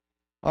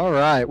All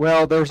right.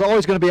 Well, there's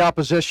always going to be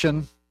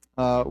opposition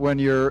when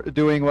you're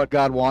doing what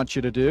God wants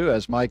you to do.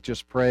 As Mike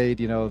just prayed,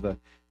 the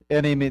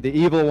enemy, the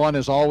evil one,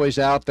 is always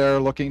out there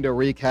looking to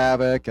wreak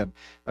havoc and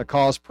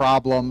cause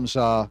problems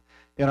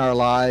in our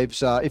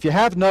lives. If you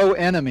have no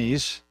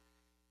enemies,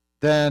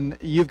 then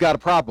you've got a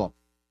problem.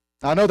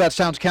 I know that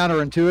sounds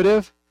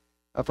counterintuitive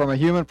from a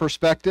human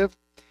perspective,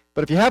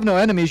 but if you have no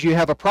enemies, you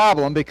have a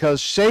problem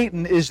because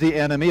Satan is the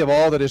enemy of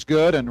all that is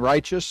good and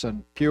righteous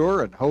and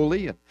pure and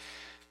holy.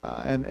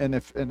 And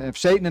if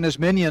Satan and his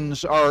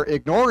minions are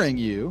ignoring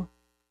you,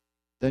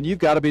 then you've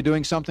got to be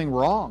doing something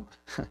wrong.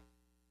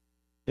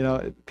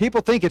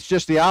 People think it's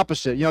just the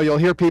opposite. You'll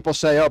hear people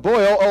say, "Oh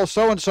boy,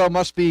 so and so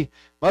must be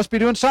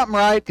doing something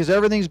right because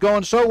everything's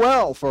going so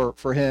well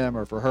for him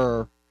or for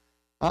her."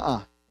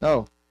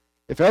 No.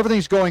 If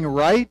everything's going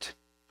right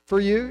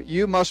for you,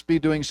 you must be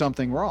doing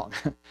something wrong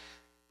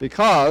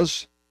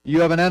because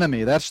you have an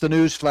enemy. That's the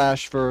news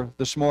flash for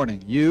this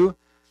morning. You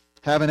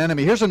have an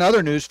enemy. Here's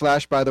another news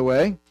flash, by the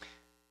way.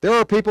 There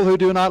are people who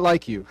do not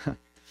like you.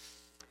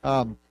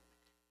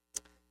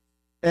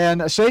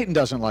 And Satan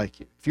doesn't like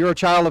you. If you're a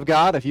child of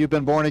God, if you've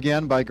been born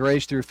again by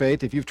grace through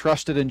faith, if you've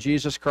trusted in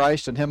Jesus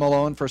Christ and Him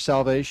alone for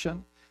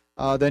salvation,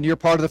 then you're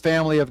part of the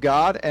family of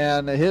God,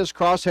 and His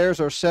crosshairs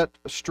are set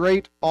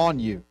straight on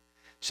you.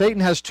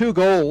 Satan has two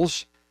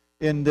goals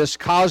in this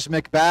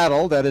cosmic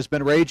battle that has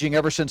been raging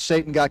ever since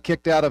Satan got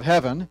kicked out of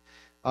heaven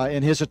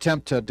in his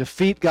attempt to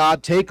defeat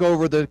God, take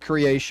over the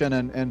creation,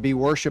 and be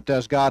worshipped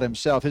as God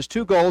Himself. His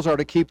two goals are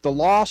to keep the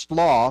lost,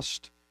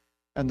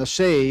 and the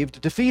saved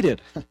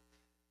defeated.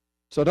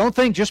 So don't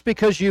think just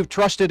because you've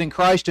trusted in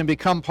Christ and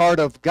become part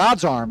of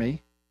God's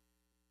army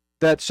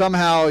that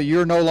somehow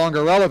you're no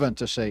longer relevant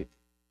to Satan.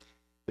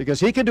 Because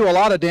he can do a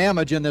lot of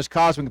damage in this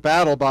cosmic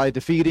battle by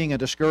defeating and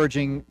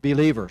discouraging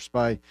believers,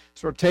 by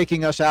sort of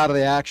taking us out of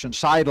the action,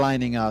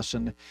 sidelining us,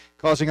 and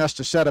causing us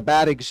to set a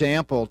bad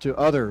example to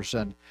others.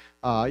 And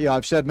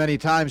I've said many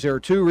times there are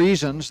two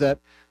reasons that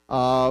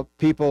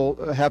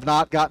people have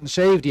not gotten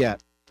saved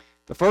yet.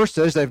 The first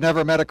is they've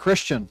never met a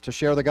Christian to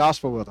share the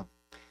gospel with them.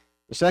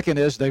 The second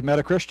is they've met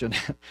a Christian,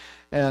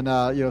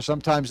 and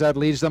sometimes that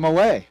leads them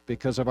away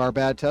because of our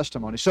bad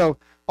testimony. So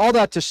all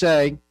that to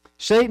say,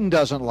 Satan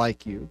doesn't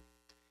like you.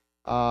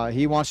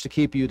 He wants to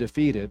keep you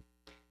defeated.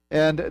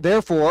 And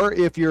therefore,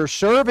 if you're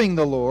serving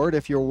the Lord,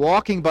 if you're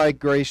walking by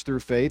grace through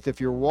faith, if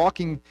you're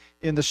walking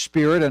in the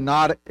Spirit and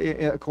not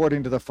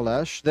according to the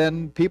flesh,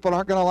 then people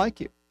aren't going to like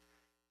you.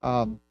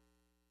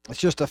 It's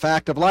just a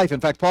fact of life. In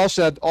fact, Paul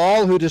said,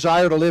 all who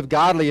desire to live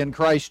godly in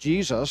Christ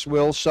Jesus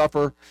will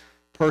suffer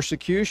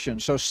persecution.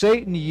 So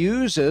Satan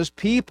uses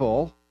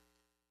people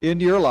in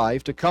your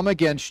life to come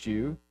against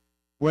you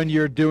when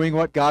you're doing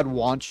what God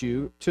wants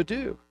you to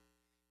do.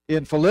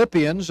 In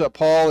Philippians,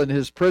 Paul in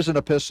his prison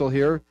epistle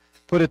here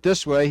put it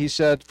this way. He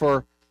said,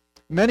 "For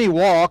many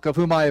walk, of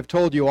whom I have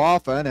told you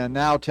often, and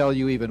now tell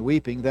you even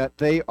weeping, that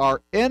they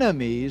are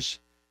enemies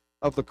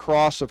of the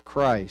cross of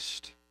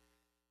Christ."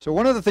 So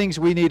one of the things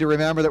we need to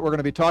remember that we're going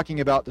to be talking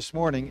about this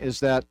morning is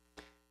that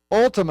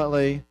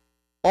ultimately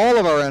all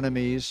of our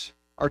enemies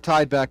are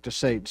tied back to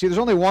Satan. See, there's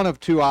only one of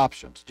two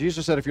options.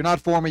 Jesus said, if you're not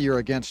for me, you're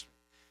against me.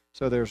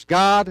 So there's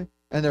God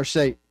and there's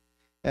Satan.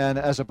 And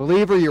as a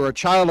believer, you're a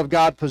child of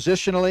God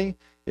positionally.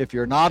 If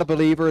you're not a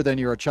believer, then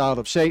you're a child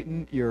of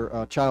Satan. You're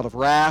a child of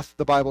wrath,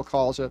 the Bible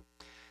calls it.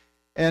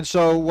 And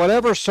so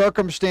whatever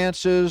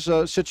circumstances,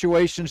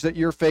 situations that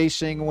you're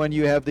facing when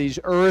you have these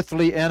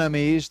earthly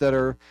enemies that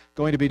are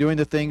going to be doing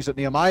the things that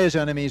Nehemiah's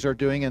enemies are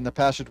doing in the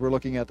passage we're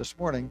looking at this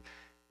morning,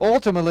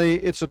 ultimately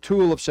it's a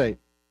tool of Satan.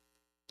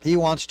 He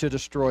wants to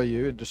destroy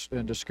you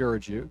and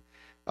discourage you.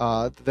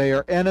 They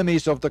are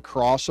enemies of the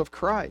cross of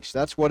Christ.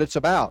 That's what it's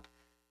about.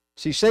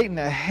 See, Satan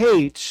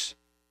hates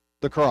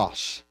the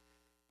cross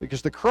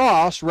because the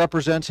cross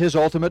represents his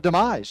ultimate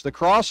demise. The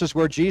cross is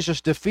where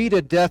Jesus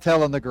defeated death,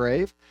 hell, and the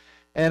grave,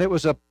 and it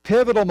was a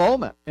pivotal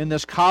moment in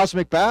this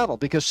cosmic battle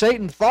because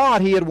Satan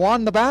thought he had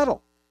won the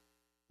battle.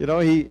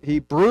 He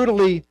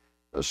brutally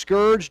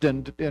scourged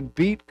and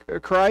beat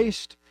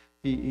Christ.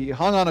 He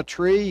hung on a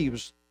tree. He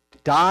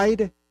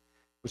died,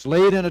 was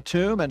laid in a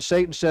tomb, and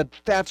Satan said,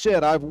 "That's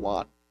it, I've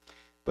won."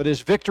 But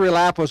his victory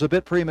lap was a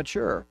bit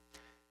premature,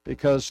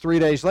 because 3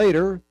 days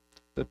later,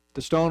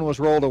 the stone was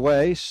rolled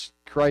away.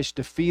 Christ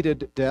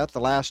defeated death, the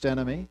last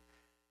enemy,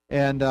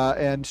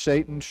 and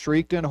Satan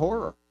shrieked in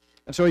horror.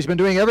 And so he's been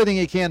doing everything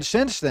he can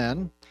since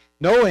then,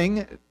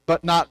 knowing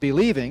but not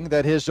believing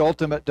that his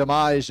ultimate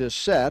demise is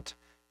set.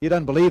 He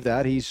doesn't believe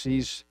that. He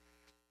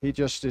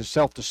just is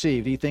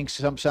self-deceived. He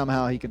thinks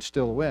somehow he can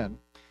still win.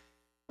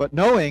 But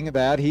knowing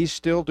that, he's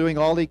still doing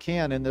all he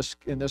can in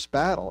this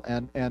battle.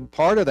 And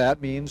part of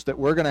that means that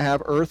we're going to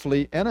have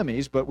earthly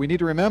enemies, but we need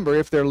to remember,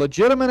 if they're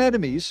legitimate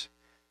enemies,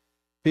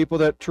 people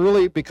that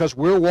truly, because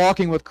we're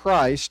walking with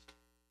Christ,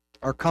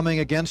 are coming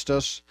against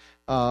us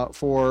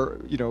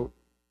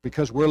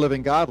because we're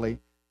living godly,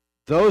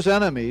 those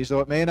enemies, though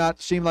it may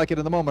not seem like it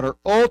in the moment, are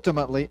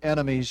ultimately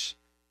enemies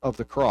of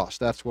the cross.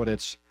 That's what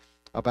it's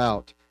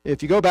about.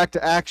 If you go back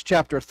to Acts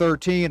chapter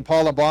 13,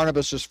 Paul and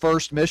Barnabas'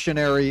 first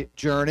missionary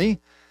journey,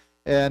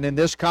 And in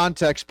this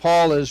context,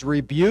 Paul is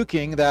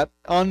rebuking that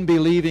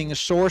unbelieving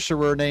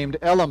sorcerer named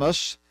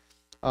Elymas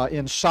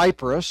in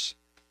Cyprus.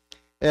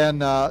 And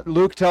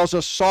Luke tells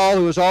us Saul,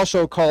 who is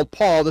also called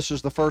Paul, this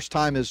is the first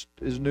time his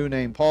new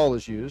name Paul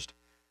is used,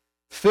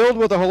 filled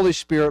with the Holy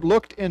Spirit,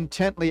 looked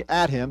intently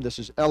at him, this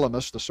is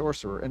Elymas, the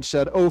sorcerer, and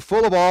said, O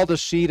full of all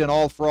deceit and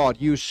all fraud,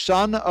 you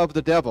son of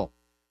the devil,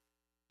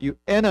 you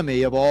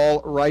enemy of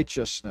all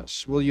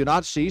righteousness, will you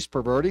not cease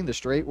perverting the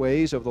straight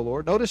ways of the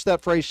Lord? Notice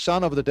that phrase,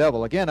 son of the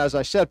devil. Again, as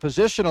I said,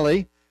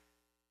 positionally,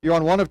 you're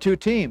on one of two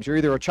teams. You're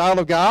either a child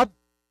of God.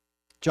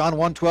 John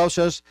 1:12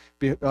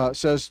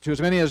 says, to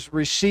as many as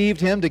received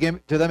him,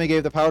 to them he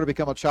gave the power to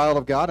become a child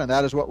of God, and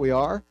that is what we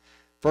are.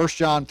 1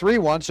 John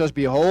 3:1 says,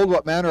 behold,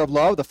 what manner of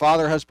love the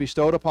Father has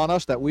bestowed upon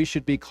us, that we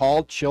should be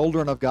called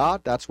children of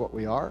God. That's what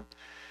we are.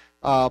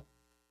 Or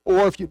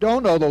if you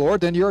don't know the Lord,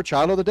 then you're a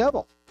child of the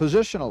devil,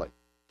 positionally.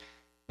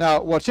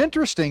 Now, what's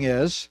interesting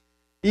is,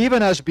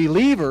 even as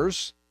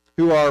believers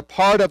who are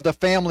part of the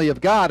family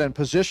of God and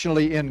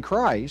positionally in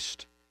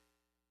Christ,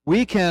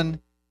 we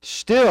can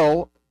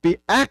still be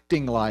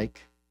acting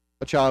like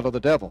a child of the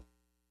devil.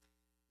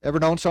 Ever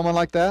known someone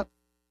like that?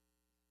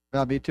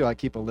 Well, me too. I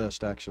keep a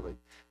list, actually.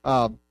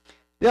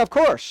 Yeah, of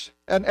course.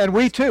 And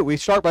we too. We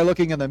start by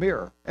looking in the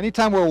mirror.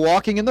 Anytime we're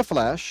walking in the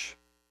flesh,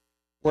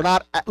 we're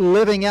not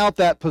living out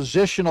that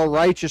positional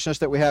righteousness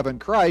that we have in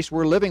Christ.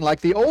 We're living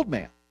like the old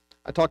man.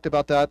 I talked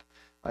about that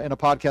in a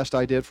podcast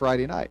I did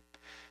Friday night.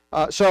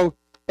 So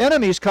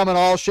enemies come in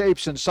all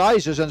shapes and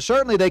sizes, and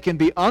certainly they can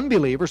be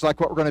unbelievers, like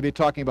what we're going to be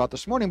talking about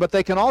this morning, but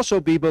they can also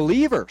be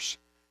believers.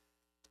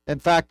 In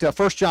fact,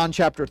 1 John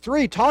chapter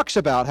 3 talks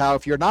about how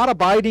if you're not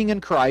abiding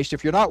in Christ,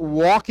 if you're not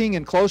walking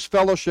in close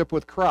fellowship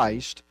with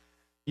Christ,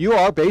 you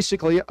are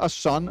basically a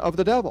son of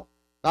the devil.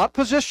 Not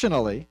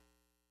positionally,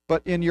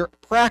 but in your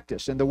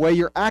practice, in the way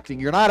you're acting.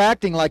 You're not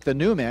acting like the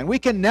new man. We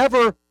can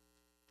never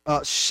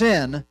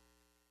sin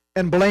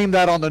and blame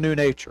that on the new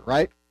nature,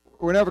 right?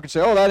 We never can say,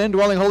 oh, that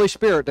indwelling Holy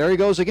Spirit, there he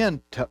goes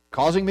again,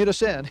 causing me to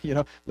sin,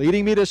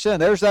 leading me to sin.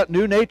 There's that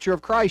new nature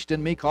of Christ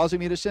in me causing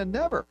me to sin.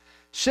 Never.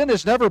 Sin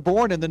is never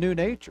born in the new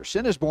nature.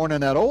 Sin is born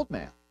in that old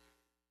man.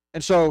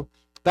 And so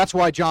that's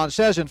why John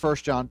says in 1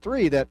 John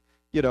 3 that,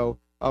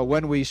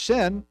 when we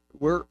sin,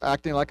 we're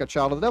acting like a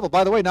child of the devil.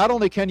 By the way, not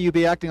only can you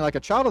be acting like a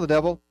child of the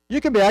devil, you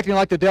can be acting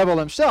like the devil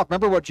himself.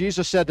 Remember what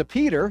Jesus said to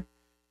Peter?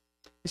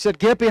 He said,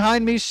 get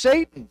behind me,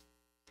 Satan.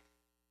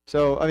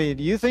 So,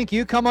 you think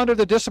you come under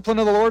the discipline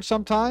of the Lord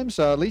sometimes?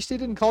 At least he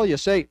didn't call you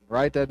Satan,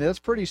 right? That's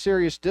pretty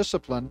serious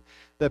discipline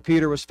that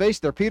Peter was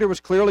faced there. Peter was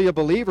clearly a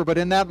believer, but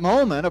in that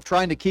moment of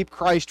trying to keep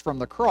Christ from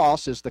the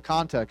cross is the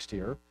context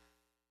here.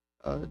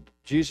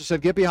 Jesus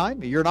said, get behind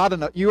me. You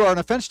are an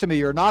offense to me.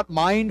 You're not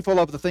mindful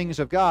of the things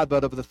of God,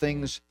 but of the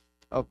things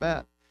of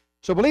men.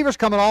 So believers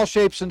come in all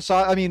shapes and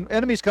sizes.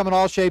 Enemies come in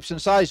all shapes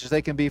and sizes.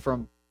 They can be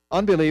from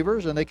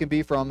unbelievers and they can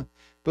be from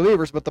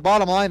believers, but the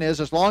bottom line is,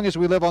 as long as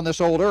we live on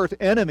this old earth,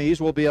 enemies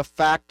will be a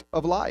fact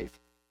of life.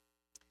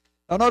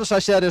 Now notice I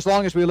said as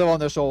long as we live on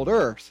this old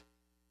earth,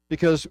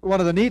 because one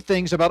of the neat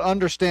things about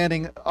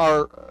understanding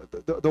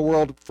the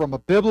world from a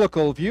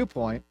biblical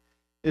viewpoint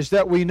is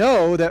that we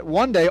know that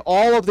one day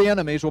all of the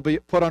enemies will be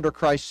put under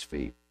Christ's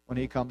feet when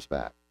he comes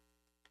back.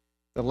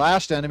 The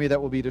last enemy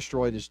that will be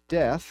destroyed is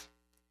death.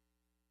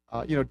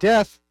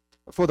 Death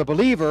for the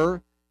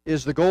believer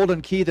is the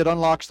golden key that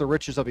unlocks the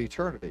riches of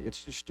eternity.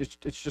 It's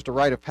just a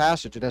rite of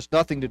passage. It has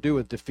nothing to do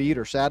with defeat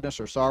or sadness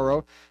or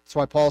sorrow. That's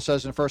why Paul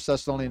says in 1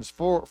 Thessalonians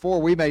 4,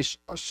 we may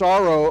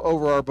sorrow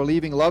over our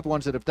believing loved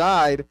ones that have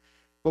died,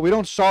 but we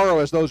don't sorrow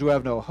as those who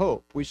have no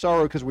hope. We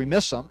sorrow because we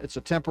miss them. It's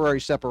a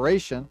temporary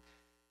separation,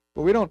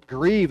 but we don't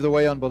grieve the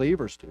way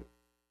unbelievers do.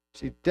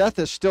 See, death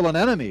is still an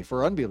enemy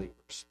for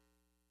unbelievers.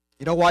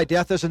 You know why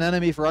death is an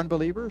enemy for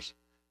unbelievers?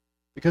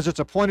 Because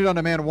it's appointed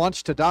unto man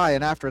once to die,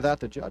 and after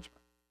that the judgment.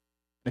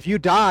 If you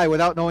die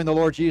without knowing the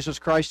Lord Jesus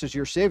Christ as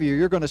your Savior,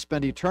 you're going to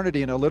spend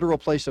eternity in a literal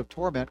place of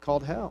torment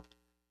called hell.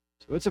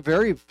 So it's a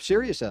very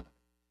serious enemy.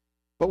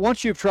 But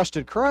once you've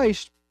trusted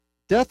Christ,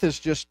 death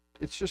is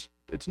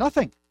it's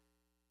nothing.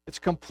 It's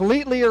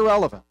completely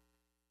irrelevant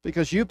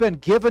because you've been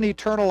given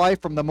eternal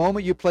life from the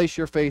moment you place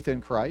your faith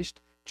in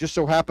Christ. Just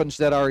so happens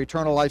that our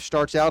eternal life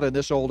starts out in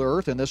this old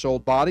earth, in this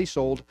old body,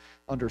 sold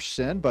under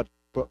sin, but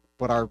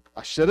our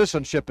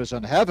citizenship is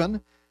in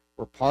heaven.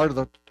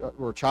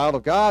 We're a child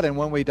of God, and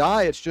when we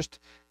die, it's just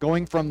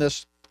going from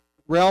this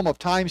realm of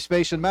time,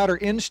 space, and matter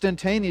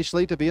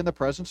instantaneously to be in the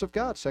presence of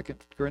God, 2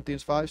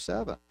 Corinthians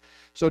 5:7.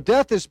 So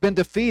death has been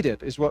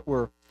defeated, is what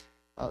we're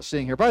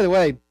seeing here. By the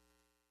way,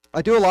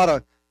 I do a lot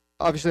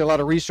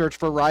of research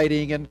for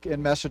writing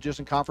and messages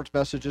and conference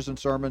messages and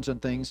sermons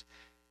and things.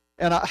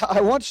 And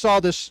I once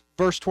saw this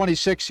verse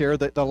 26 here,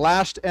 that the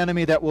last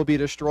enemy that will be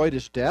destroyed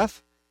is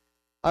death.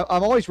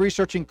 I'm always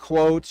researching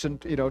quotes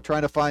and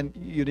trying to find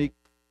unique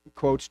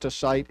quotes to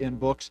cite in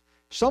books.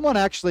 Someone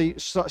actually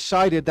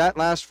cited that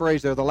last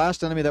phrase there, the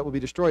last enemy that will be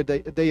destroyed.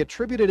 They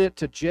attributed it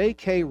to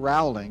J.K.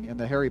 Rowling in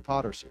the Harry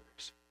Potter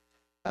series.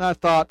 And I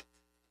thought,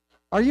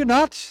 are you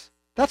nuts?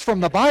 That's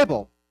from the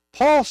Bible.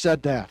 Paul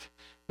said that,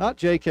 not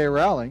J.K.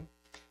 Rowling.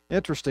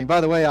 Interesting. By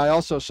the way, I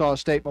also saw a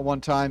statement one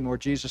time where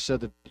Jesus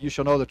said that you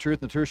shall know the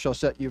truth and the truth shall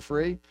set you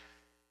free.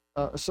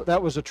 So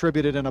that was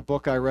attributed in a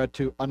book I read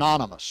to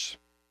Anonymous.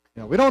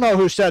 We don't know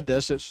who said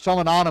this. It's some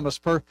anonymous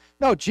person.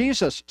 No,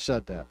 Jesus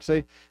said that.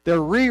 See,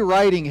 they're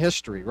rewriting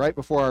history right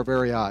before our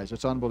very eyes.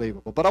 It's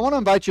unbelievable. But I want to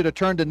invite you to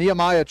turn to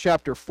Nehemiah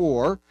chapter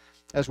 4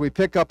 as we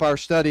pick up our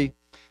study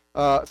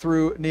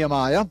through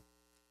Nehemiah.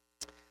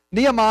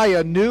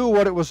 Nehemiah knew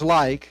what it was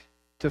like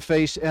to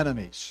face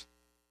enemies.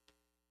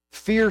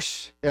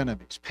 Fierce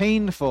enemies,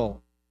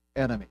 painful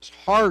enemies,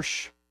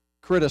 harsh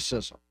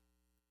criticism.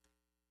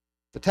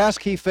 The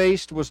task he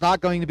faced was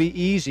not going to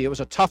be easy. It was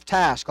a tough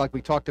task, like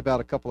we talked about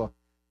a couple of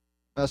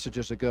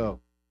messages ago.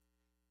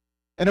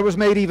 And it was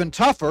made even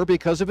tougher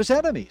because of his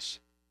enemies.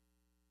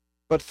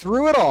 But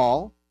through it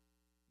all,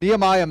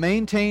 Nehemiah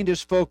maintained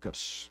his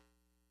focus,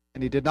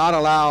 and he did not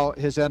allow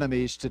his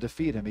enemies to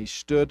defeat him. He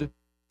stood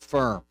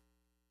firm.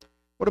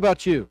 What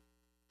about you?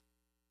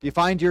 Do you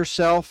find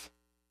yourself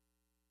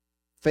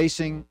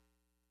facing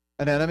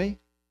an enemy,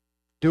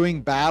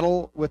 doing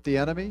battle with the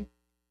enemy?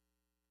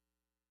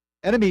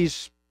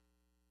 Enemies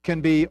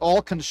can be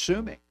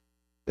all-consuming.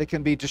 They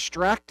can be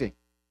distracting.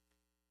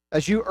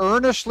 As you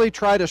earnestly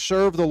try to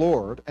serve the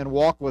Lord and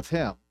walk with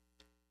Him,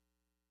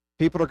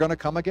 people are going to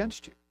come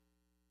against you.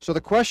 So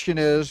the question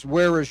is,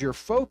 where is your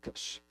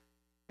focus?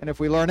 And if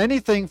we learn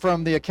anything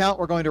from the account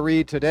we're going to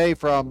read today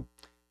from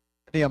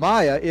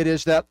Nehemiah, it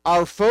is that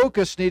our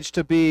focus needs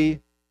to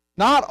be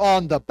not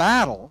on the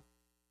battle,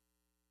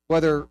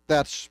 whether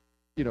that's,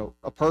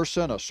 a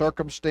person, a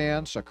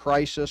circumstance, a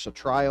crisis, a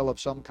trial of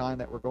some kind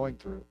that we're going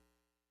through.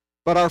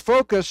 But our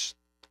focus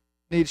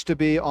needs to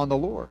be on the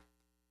Lord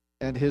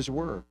and His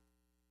Word.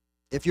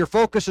 If your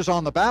focus is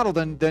on the battle,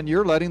 then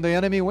you're letting the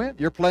enemy win.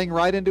 You're playing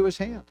right into his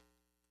hand.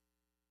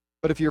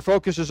 But if your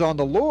focus is on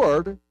the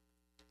Lord,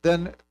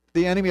 then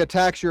the enemy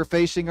attacks you're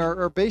facing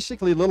are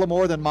basically little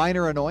more than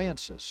minor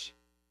annoyances.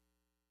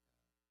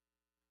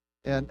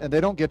 And they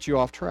don't get you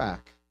off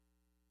track.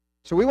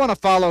 So we want to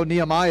follow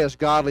Nehemiah's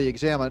godly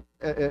example.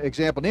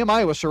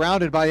 Nehemiah was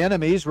surrounded by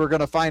enemies. We're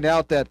going to find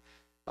out that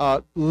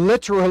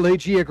literally,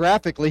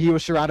 geographically, he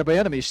was surrounded by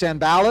enemies.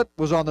 Sanballat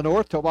was on the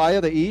north,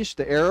 Tobiah the east.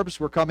 The Arabs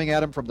were coming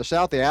at him from the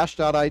south, the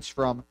Ashdodites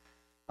from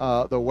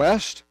the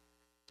west.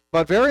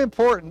 But very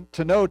important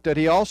to note that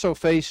he also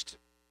faced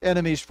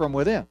enemies from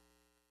within.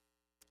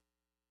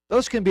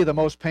 Those can be the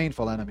most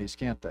painful enemies,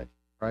 can't they?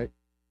 Right?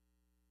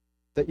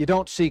 That you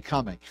don't see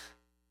coming.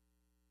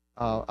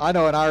 I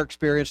know in our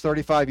experience,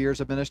 35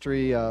 years of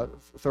ministry,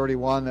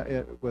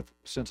 31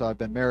 since I've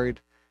been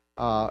married,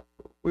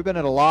 we've been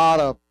in a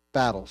lot of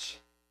battles.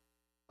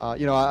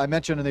 I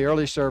mentioned in the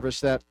early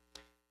service that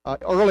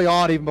early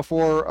on, even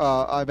before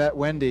I met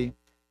Wendy,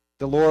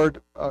 the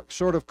Lord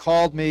sort of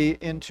called me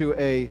into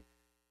a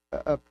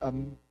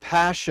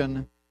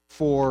passion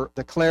for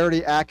the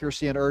clarity,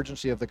 accuracy, and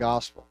urgency of the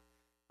gospel.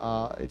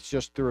 It's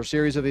just through a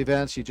series of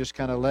events, He just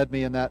kind of led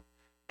me in that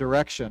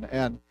direction.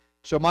 And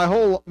so my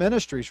whole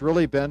ministry's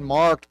really been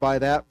marked by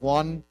that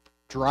one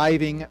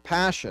driving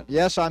passion.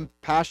 Yes, I'm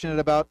passionate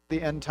about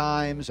the end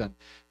times, and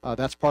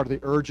that's part of the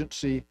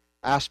urgency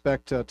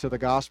aspect to the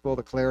gospel,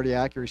 the clarity,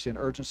 accuracy, and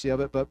urgency of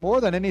it. But more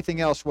than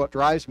anything else, what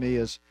drives me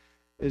is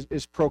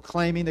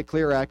proclaiming the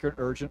clear, accurate,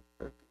 urgent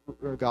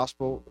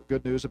gospel,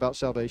 good news about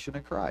salvation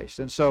in Christ.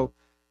 And so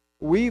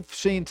we've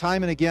seen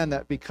time and again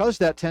that because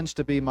that tends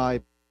to be my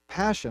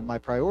passion, my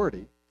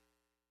priority,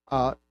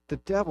 the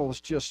devil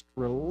is just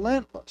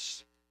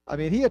relentless. I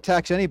mean, he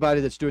attacks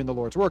anybody that's doing the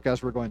Lord's work,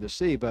 as we're going to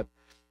see, but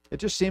it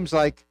just seems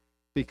like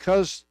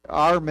because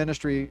our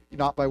ministry,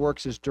 Not by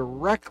Works, is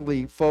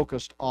directly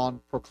focused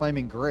on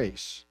proclaiming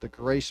grace, the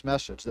grace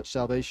message that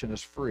salvation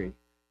is free.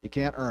 You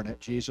can't earn it.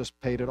 Jesus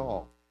paid it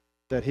all.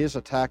 That his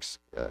attacks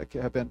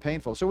have been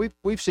painful. So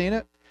we've seen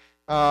it,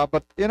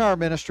 but in our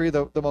ministry,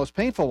 the most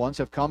painful ones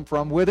have come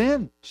from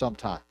within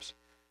sometimes.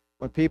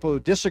 When people who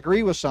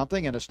disagree with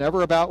something, and it's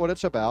never about what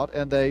it's about,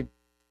 and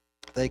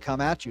they come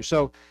at you.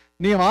 So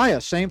Nehemiah,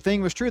 same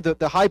thing was true.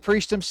 The high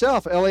priest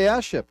himself,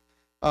 Eliashib,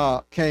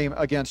 came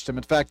against him.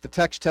 In fact, the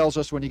text tells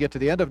us when you get to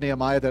the end of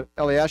Nehemiah that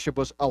Eliashib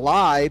was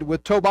allied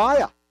with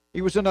Tobiah.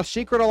 He was in a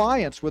secret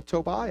alliance with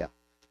Tobiah.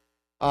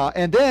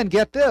 And then,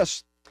 get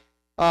this,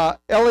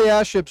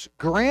 Eliashib's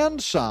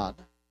grandson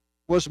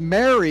was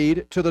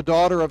married to the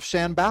daughter of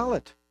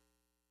Sanballat,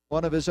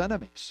 one of his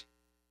enemies.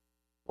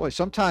 Boy,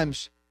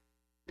 sometimes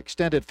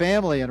extended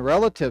family and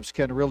relatives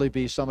can really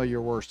be some of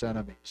your worst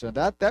enemies, and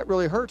that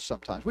really hurts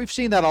sometimes. We've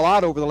seen that a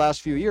lot over the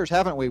last few years,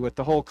 haven't we, with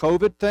the whole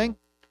COVID thing,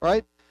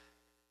 right?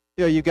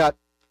 You got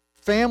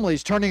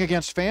families turning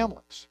against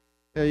families.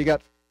 You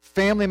got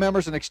family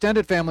members and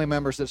extended family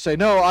members that say,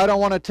 no, I don't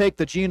want to take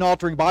the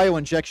gene-altering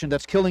bioinjection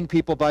that's killing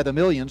people by the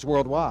millions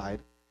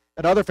worldwide.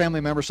 And other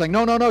family members saying,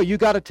 no, you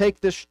got to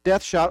take this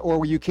death shot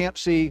or you can't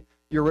see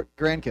your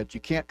grandkids. You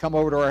can't come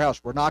over to our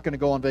house. We're not going to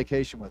go on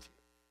vacation with you.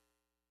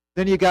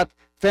 Then you got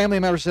family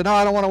members saying, no,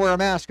 I don't want to wear a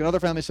mask. And other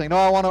families saying, no,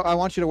 I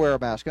want you to wear a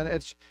mask. And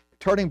it's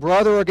turning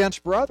brother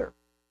against brother,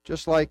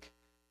 just like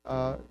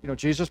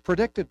Jesus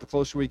predicted the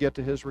closer we get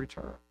to his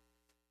return.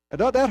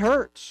 And that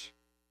hurts.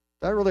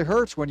 That really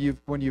hurts when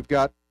you've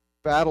got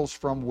battles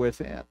from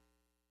within.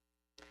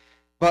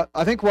 But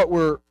I think what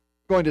we're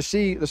going to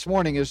see this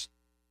morning is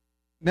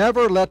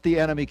never let the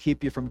enemy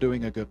keep you from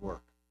doing a good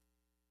work.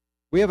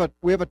 We have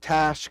a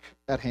task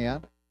at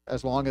hand,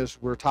 as long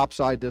as we're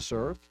topside this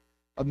earth,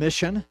 a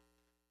mission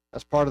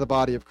as part of the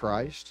body of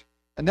Christ.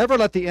 And never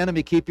let the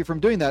enemy keep you from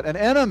doing that. An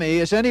enemy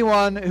is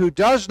anyone who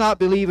does not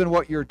believe in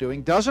what you're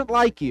doing, doesn't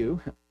like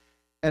you,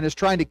 and is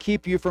trying to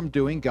keep you from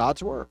doing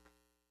God's work.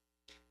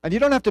 And you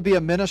don't have to be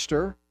a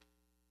minister,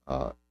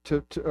 a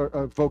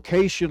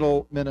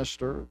vocational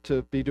minister,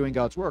 to be doing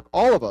God's work.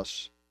 All of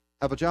us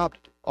have a job to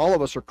do. All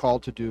of us are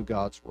called to do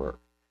God's work.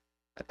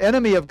 An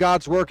enemy of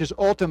God's work is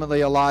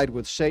ultimately allied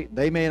with Satan.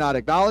 They may not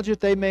acknowledge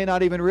it. They may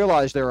not even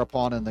realize they're a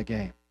pawn in the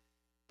game.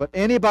 But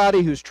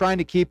anybody who's trying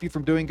to keep you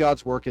from doing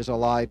God's work is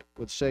allied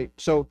with Satan.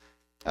 So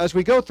as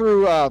we go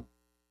through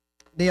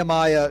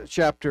Nehemiah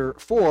chapter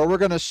 4, we're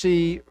going to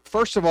see,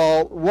 first of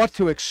all, what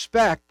to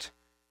expect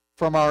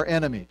from our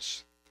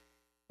enemies.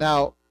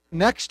 Now,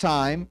 next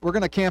time, we're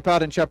going to camp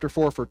out in chapter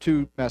 4 for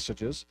 2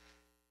 messages.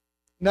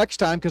 Next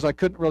time, because I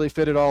couldn't really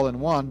fit it all in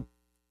one,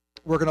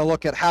 we're going to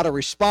look at how to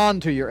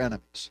respond to your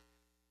enemies.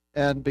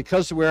 And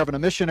because we're having a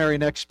missionary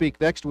next week,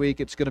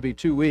 it's going to be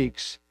 2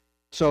 weeks.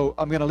 So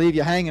I'm going to leave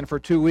you hanging for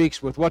 2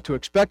 weeks with what to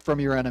expect from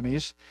your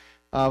enemies,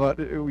 but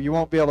you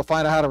won't be able to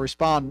find out how to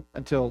respond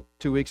until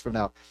 2 weeks from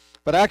now.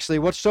 But actually,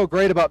 what's so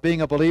great about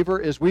being a believer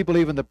is we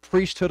believe in the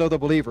priesthood of the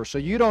believer. So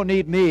you don't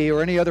need me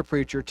or any other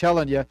preacher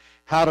telling you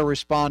how to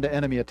respond to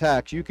enemy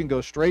attacks. You can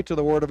go straight to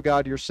the Word of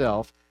God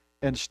yourself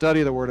and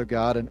study the Word of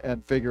God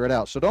and figure it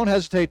out. So don't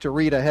hesitate to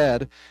read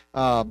ahead.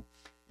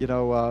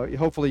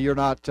 Hopefully you're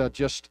not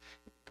just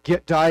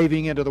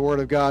diving into the Word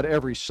of God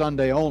every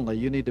Sunday only.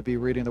 You need to be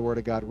reading the Word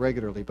of God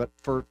regularly. But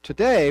for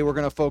today, we're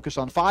going to focus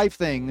on 5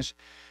 things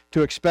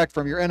to expect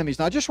from your enemies.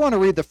 Now, I just want to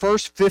read the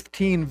first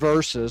 15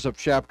 verses of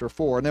chapter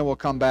 4, and then we'll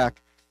come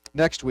back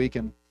next week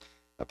and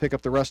pick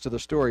up the rest of the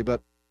story.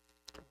 But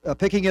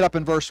picking it up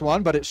in verse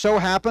 1, but it so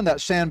happened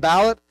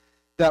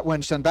that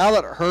when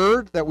Sanballat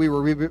heard that we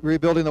were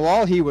rebuilding the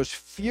wall, he was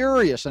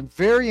furious and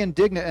very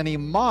indignant, and he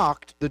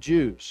mocked the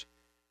Jews.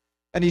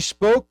 And he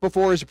spoke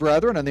before his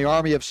brethren and the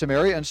army of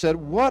Samaria and said,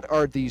 "What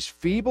are these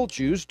feeble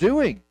Jews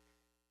doing?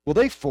 Will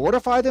they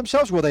fortify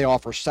themselves? Will they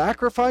offer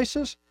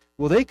sacrifices?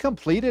 Will they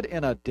complete it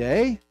in a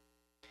day?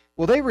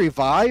 Will they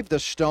revive the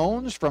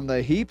stones from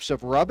the heaps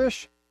of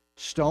rubbish,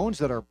 stones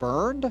that are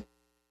burned?"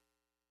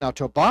 Now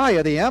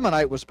Tobiah the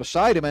Ammonite was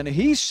beside him, and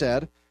he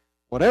said,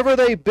 "Whatever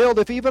they build,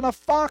 if even a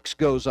fox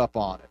goes up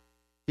on it,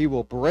 he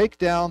will break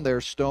down their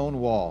stone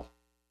wall."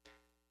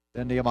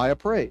 Then Nehemiah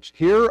prays,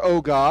 "Hear,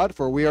 O God,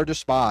 for we are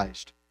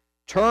despised.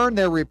 Turn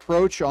their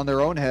reproach on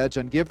their own heads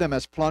and give them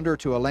as plunder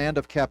to a land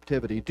of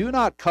captivity. Do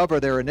not cover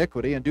their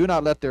iniquity, and do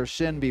not let their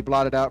sin be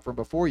blotted out from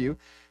before you,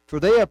 for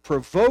they have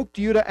provoked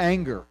you to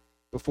anger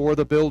before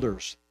the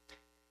builders."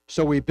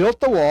 So we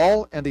built the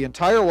wall, and the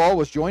entire wall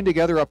was joined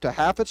together up to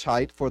half its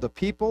height, for the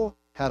people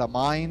had a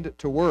mind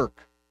to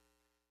work.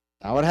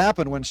 Now it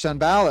happened when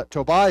Sanballat,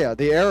 Tobiah,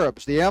 the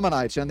Arabs, the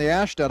Ammonites, and the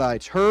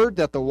Ashdodites heard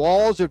that the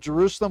walls of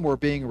Jerusalem were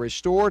being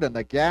restored and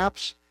the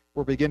gaps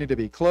were beginning to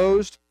be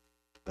closed,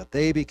 that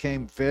they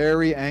became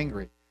very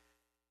angry.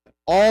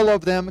 All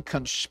of them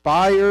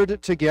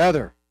conspired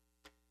together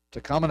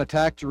to come and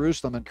attack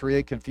Jerusalem and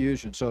create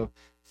confusion. So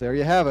there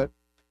you have it,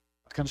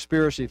 a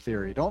conspiracy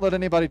theory. Don't let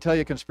anybody tell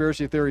you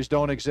conspiracy theories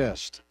don't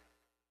exist.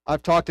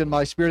 I've talked in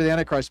my Spirit of the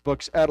Antichrist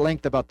books at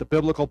length about the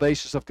biblical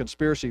basis of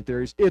conspiracy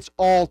theories. It's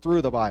all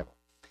through the Bible.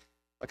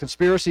 A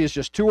conspiracy is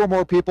just 2 or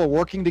more people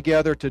working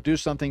together to do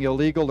something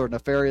illegal or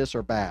nefarious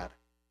or bad.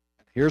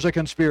 Here's a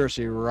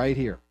conspiracy right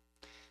here.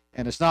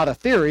 And it's not a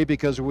theory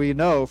because we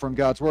know from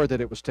God's Word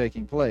that it was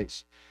taking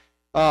place.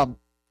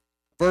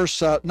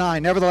 Verse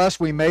 9, "Nevertheless,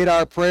 we made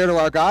our prayer to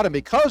our God, and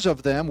because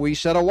of them we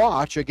set a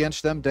watch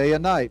against them day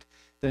and night.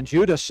 Then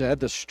Judah said,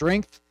 the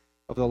strength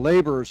of the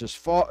laborers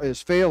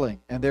is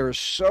failing, and there is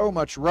so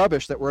much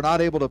rubbish that we're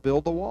not able to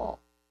build the wall.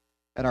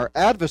 And our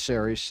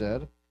adversaries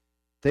said,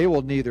 they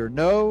will neither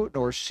know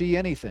nor see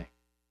anything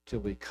till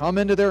we come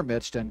into their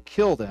midst and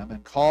kill them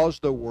and cause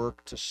the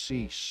work to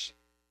cease."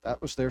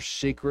 That was their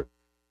secret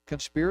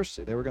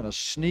conspiracy. They were going to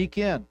sneak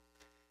in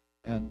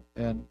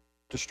and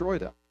destroy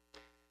them.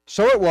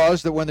 "So it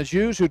was that when the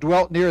Jews who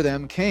dwelt near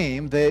them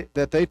came,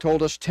 they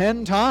told us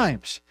 10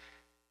 times,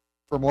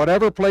 from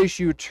whatever place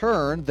you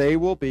turn, they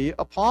will be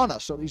upon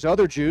us." So these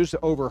other Jews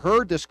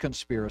overheard this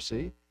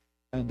conspiracy,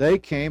 and they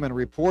came and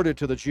reported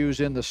to the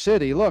Jews in the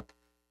city, "Look,"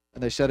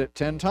 and they said it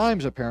 10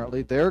 times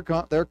apparently, they're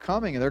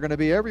coming and they're going to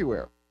be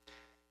everywhere.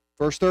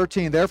 Verse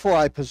 13, "Therefore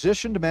I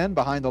positioned men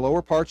behind the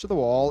lower parts of the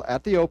wall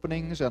at the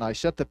openings, and I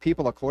set the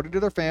people according to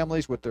their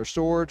families with their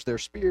swords, their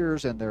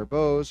spears, and their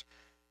bows.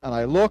 And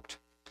I looked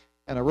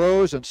and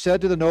arose and said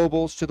to the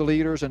nobles, to the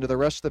leaders, and to the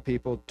rest of the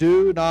people,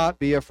 do not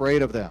be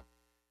afraid of them.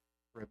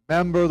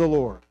 Remember the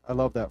Lord." I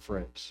love that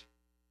phrase.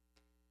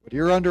 When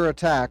you're under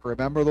attack,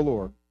 remember the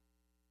Lord.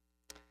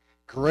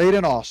 "Great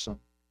and awesome,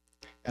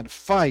 and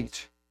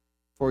fight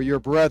for your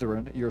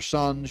brethren, your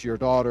sons, your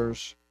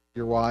daughters,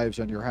 your wives,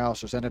 and your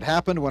houses. And it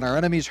happened when our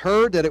enemies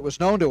heard that it was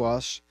known to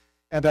us,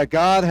 and that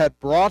God had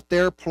brought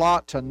their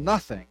plot to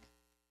nothing,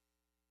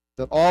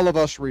 that all of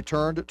us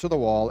returned to the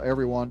wall,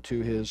 everyone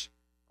to his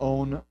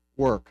own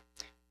work.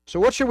 So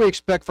what should we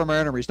expect from our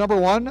enemies? Number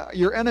one,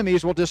 your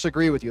enemies will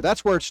disagree with you.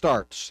 That's where it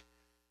starts.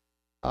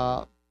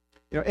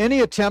 Any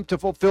attempt to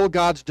fulfill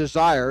God's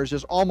desires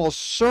is almost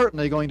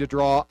certainly going to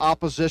draw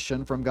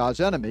opposition from God's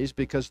enemies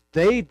because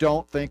they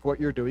don't think what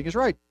you're doing is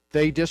right.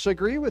 They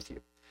disagree with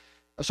you.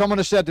 Someone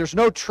has said there's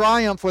no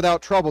triumph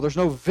without trouble. There's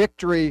no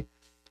victory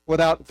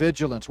without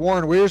vigilance.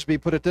 Warren Wiersbe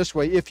put it this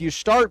way: if you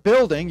start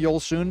building, you'll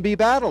soon be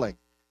battling.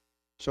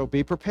 So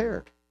be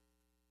prepared.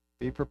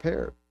 Be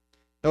prepared.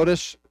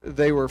 Notice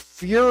they were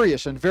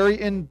furious and very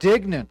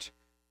indignant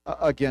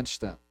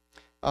against them.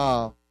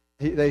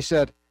 They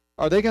said,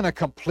 are they going to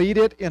complete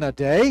it in a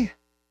day?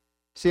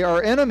 See,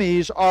 our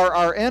enemies are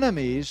our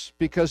enemies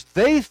because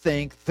they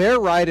think they're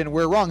right and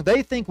we're wrong.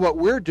 They think what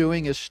we're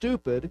doing is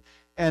stupid,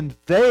 and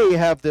they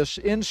have this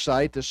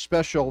insight, this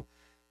special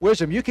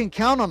wisdom. You can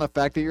count on the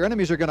fact that your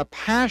enemies are going to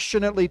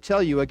passionately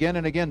tell you again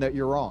and again that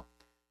you're wrong,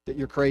 that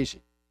you're crazy.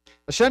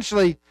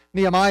 Essentially,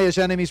 Nehemiah's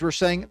enemies were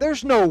saying,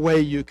 there's no way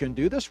you can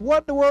do this. What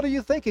in the world are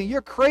you thinking?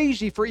 You're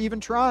crazy for even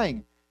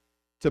trying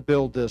to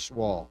build this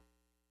wall.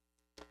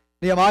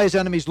 Nehemiah's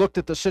enemies looked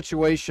at the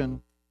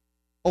situation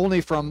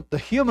only from the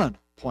human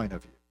point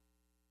of view.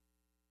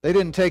 They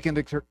didn't take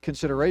into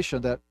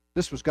consideration that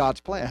this was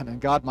God's plan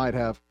and God might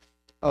have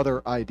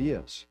other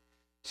ideas.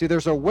 See,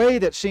 there's a way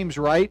that seems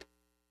right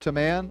to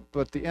man,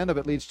 but the end of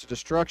it leads to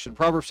destruction.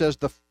 Proverbs says,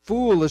 the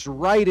fool is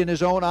right in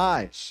his own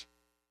eyes.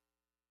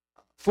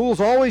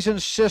 Fools always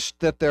insist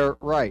that they're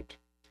right.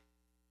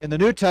 In the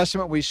New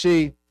Testament, we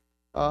see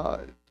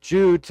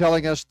Jude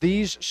telling us,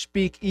 these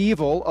speak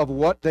evil of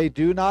what they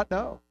do not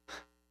know.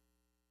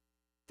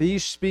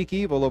 These speak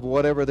evil of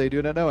whatever they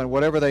do not know, and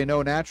whatever they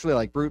know naturally,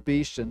 like brute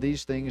beasts and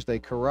these things, they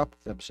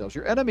corrupt themselves.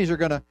 Your enemies are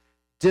going to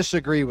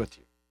disagree with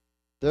you.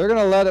 They're going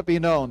to let it be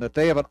known that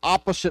they have an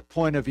opposite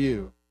point of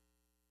view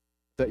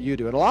that you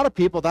do. And a lot of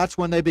people, that's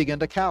when they begin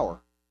to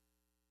cower.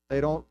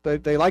 They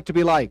like to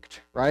be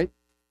liked, right?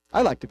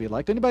 I like to be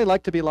liked. Anybody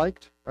like to be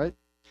liked, right?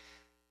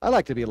 I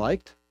like to be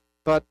liked,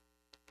 but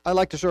I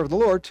like to serve the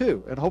Lord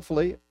too. And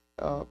hopefully,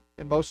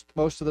 in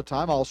most of the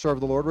time, I'll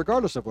serve the Lord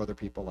regardless of whether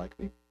people like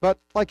me. But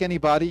like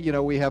anybody,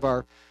 we have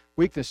our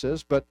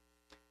weaknesses. But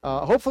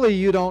hopefully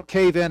you don't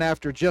cave in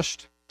after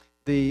just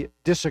the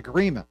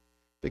disagreement,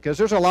 because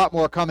there's a lot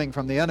more coming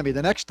from the enemy.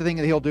 The next thing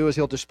that he'll do is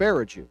he'll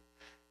disparage you.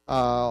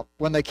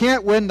 When they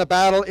can't win the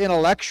battle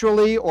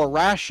intellectually or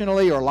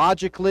rationally or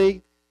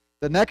logically,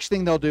 the next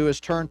thing they'll do is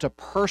turn to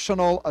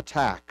personal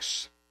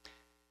attacks.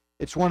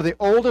 It's one of the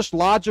oldest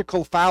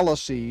logical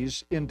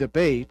fallacies in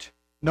debate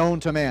known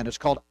to man. It's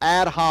called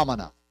ad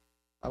hominem,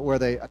 where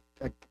they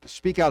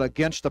speak out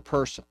against the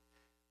person,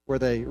 where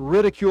they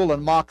ridicule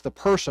and mock the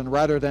person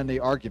rather than the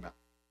argument.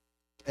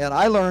 And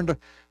I learned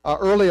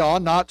early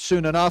on, not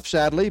soon enough,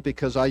 sadly,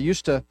 because I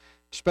used to,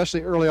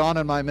 especially early on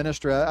in my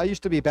ministry, I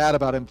used to be bad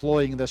about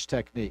employing this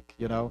technique.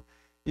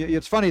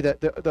 It's funny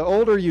that the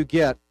older you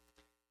get,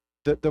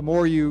 the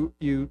more you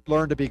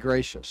learn to be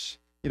gracious.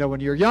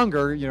 When you're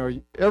younger,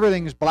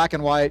 everything's black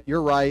and white,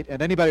 you're right,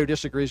 and anybody who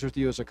disagrees with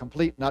you is a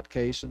complete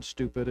nutcase and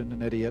stupid and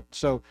an idiot.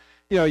 So,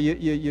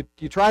 you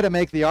try to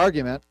make the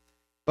argument,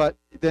 but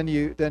then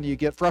you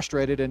get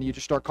frustrated and you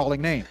just start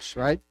calling names,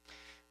 right?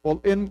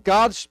 Well, in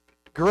God's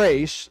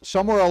grace,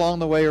 somewhere along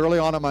the way, early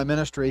on in my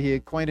ministry, he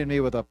acquainted me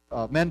with a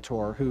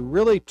mentor who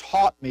really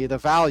taught me the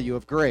value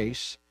of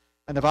grace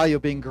and the value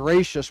of being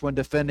gracious when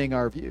defending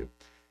our view.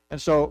 And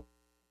so,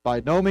 by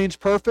no means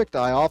perfect,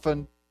 I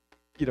often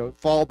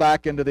fall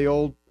back into the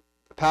old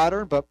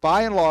pattern, but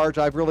by and large,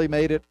 I've really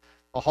made it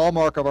a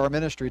hallmark of our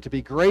ministry to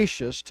be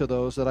gracious to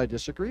those that I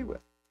disagree with.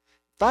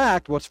 In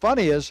fact, what's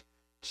funny is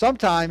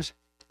sometimes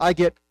I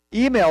get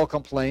email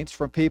complaints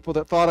from people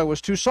that thought I was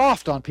too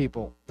soft on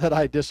people that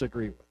I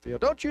disagree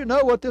with. Don't you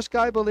know what this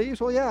guy believes?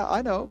 Well, yeah,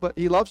 I know, but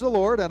he loves the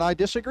Lord, and I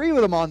disagree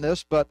with him on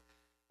this, but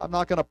I'm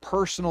not going to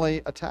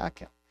personally attack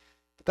him.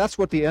 But that's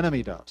what the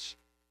enemy does.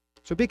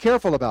 So be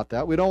careful about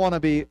that. We don't want to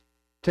be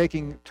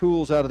taking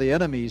tools out of the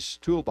enemy's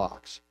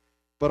toolbox,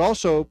 but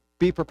also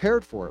be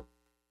prepared for it.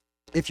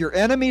 If your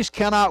enemies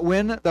cannot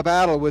win the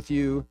battle with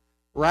you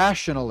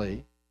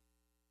rationally,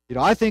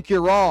 I think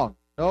you're wrong.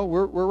 No,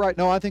 we're right.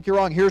 No, I think you're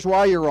wrong. Here's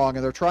why you're wrong.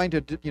 And they're trying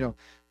to,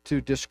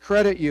 to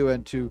discredit you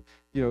and to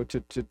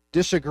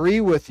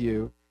disagree with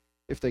you.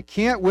 If they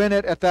can't win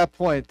it at that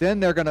point, then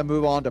they're going to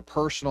move on to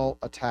personal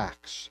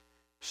attacks.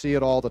 See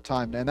it all the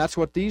time. And that's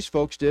what these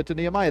folks did to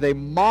Nehemiah. They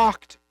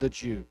mocked the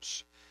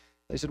Jews.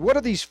 They said, what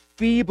are these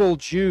feeble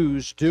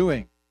Jews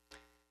doing?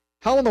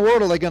 How in the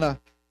world are they going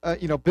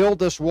to, build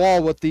this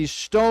wall with these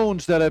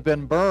stones that have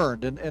been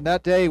burned? And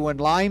that day when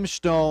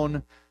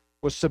limestone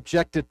was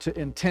subjected to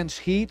intense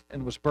heat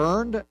and was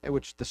burned,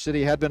 which the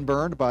city had been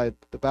burned by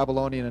the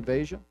Babylonian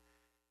invasion,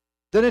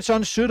 then it's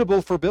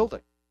unsuitable for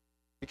building.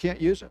 You can't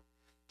use it.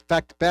 In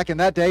fact, back in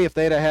that day, if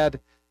they'd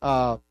have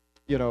had,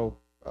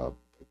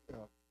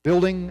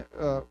 building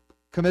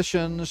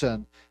commissions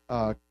and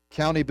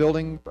county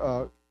building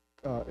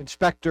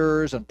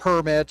inspectors and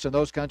permits and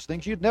those kinds of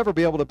things, you'd never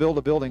be able to build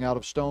a building out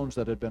of stones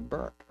that had been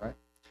burnt,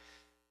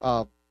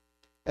 right?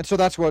 And so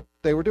that's what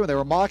they were doing. They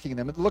were mocking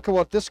them. And look at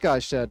what this guy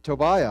said,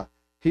 Tobiah.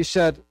 He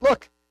said,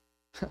 look,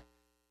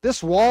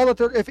 this wall,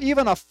 if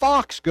even a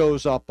fox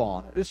goes up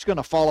on it, it's going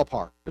to fall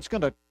apart. It's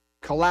going to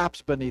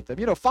collapse beneath them.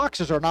 You know,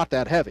 foxes are not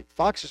that heavy.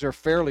 Foxes are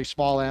fairly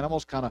small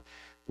animals, kind of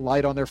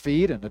light on their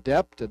feet and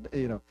adept. And,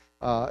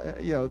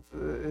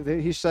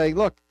 he's saying,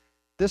 look,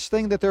 this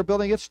thing that they're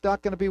building, it's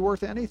not going to be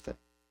worth anything.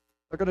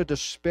 They're going to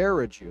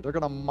disparage you. They're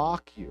going to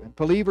mock you. And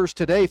believers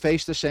today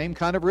face the same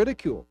kind of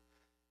ridicule.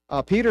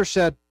 Peter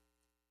said,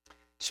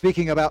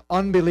 speaking about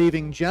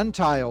unbelieving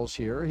Gentiles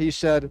here, he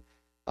said,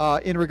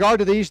 in regard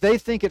to these, they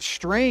think it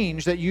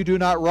strange that you do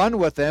not run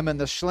with them in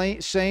the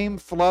same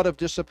flood of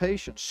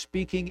dissipation,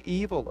 speaking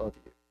evil of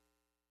you.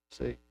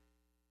 See,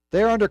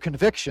 they're under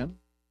conviction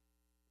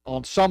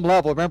on some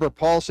level. Remember,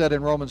 Paul said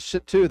in Romans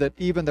 2 that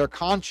even their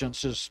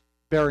conscience is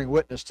bearing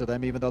witness to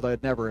them, even though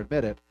they'd never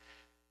admit it.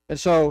 And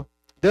so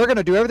they're going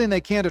to do everything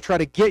they can to try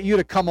to get you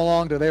to come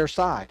along to their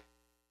side.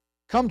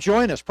 Come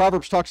join us.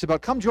 Proverbs talks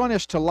about, come join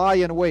us to lie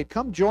in wait.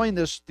 Come join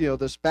this,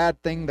 this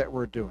bad thing that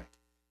we're doing.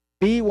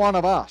 Be one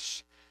of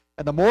us.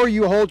 And the more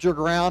you hold your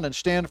ground and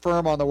stand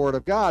firm on the Word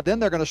of God, then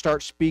they're going to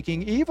start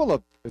speaking evil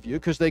of you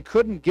because they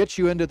couldn't get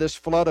you into this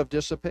flood of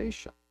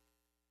dissipation.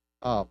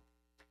 And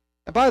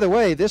by the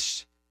way,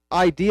 this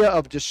idea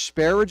of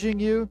disparaging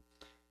you,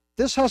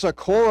 this has a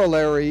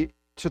corollary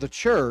to the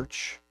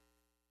church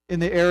in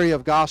the area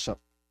of gossip.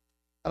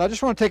 And I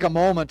just want to take a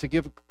moment to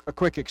give a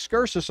quick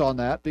excursus on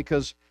that,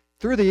 because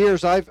through the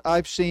years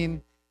I've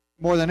seen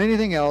more than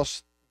anything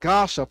else,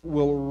 gossip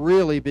will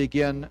really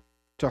begin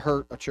to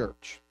hurt a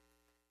church.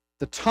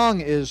 The tongue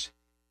is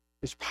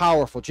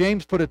powerful.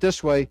 James put it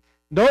this way,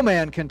 no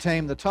man can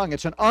tame the tongue.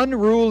 It's an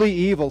unruly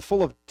evil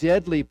full of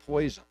deadly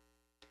poison.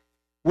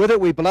 With it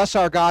we bless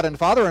our God and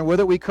Father, and with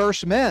it we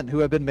curse men who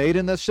have been made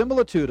in the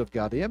similitude of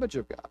God, the image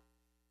of God.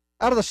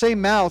 Out of the same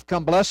mouth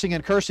come blessing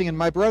and cursing, and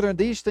my brethren,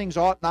 these things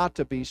ought not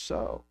to be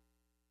so.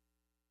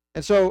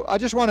 And so I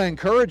just want to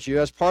encourage you,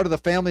 as part of the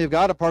family of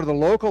God, a part of the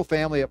local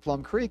family at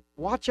Plum Creek,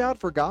 watch out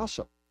for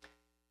gossip.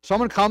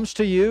 Someone comes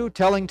to you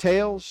telling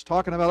tales,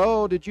 talking about,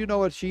 oh, did you know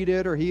what she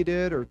did or he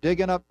did, or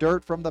digging up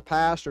dirt from the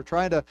past, or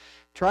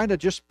trying to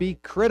just be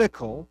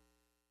critical.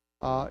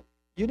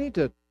 You need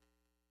to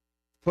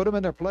put them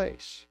in their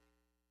place.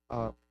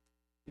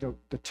 The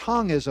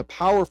tongue is a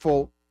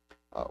powerful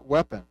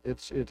weapon.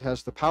 It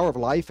has the power of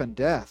life and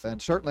death,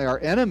 and certainly our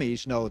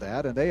enemies know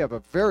that, and they have a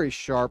very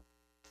sharp,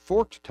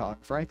 forked tongue,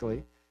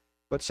 frankly.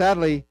 But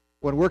sadly,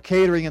 when we're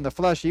catering in the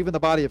flesh, even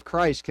the body of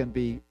Christ can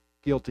be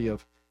guilty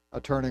of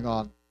turning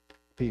on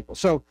people.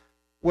 So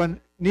when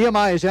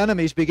Nehemiah's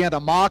enemies began to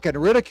mock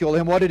and ridicule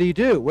him, what did he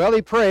do? Well,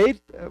 he prayed,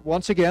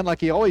 once again,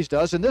 like he always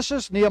does, and this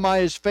is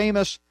Nehemiah's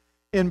famous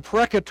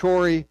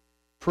imprecatory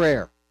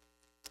prayer.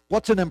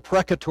 What's an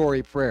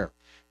imprecatory prayer?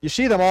 You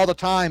see them all the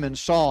time in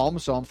Psalm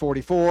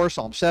 44,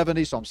 Psalm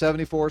 70, Psalm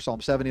 74, Psalm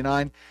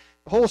 79,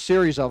 a whole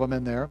series of them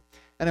in there.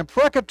 An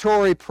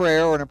imprecatory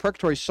prayer or an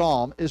imprecatory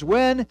psalm is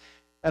when,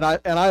 and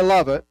I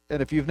love it,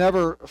 and if you've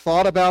never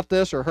thought about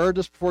this or heard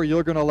this before,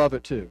 you're going to love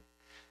it too.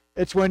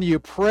 It's when you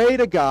pray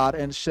to God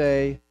and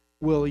say,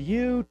 will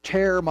you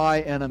tear my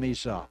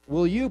enemies up?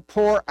 Will you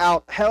pour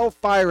out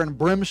hellfire and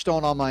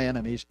brimstone on my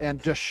enemies and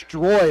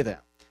destroy them?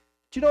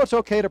 Do you know it's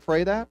okay to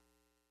pray that?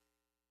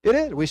 It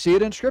is. We see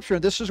it in Scripture,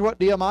 and this is what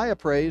Nehemiah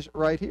prays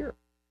right here.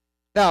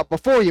 Now,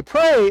 before you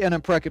pray an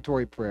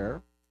imprecatory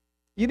prayer,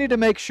 you need to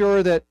make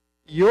sure that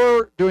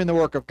you're doing the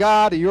work of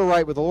God, you're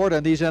right with the Lord,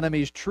 and these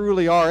enemies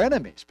truly are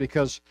enemies,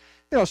 because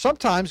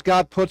sometimes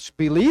God puts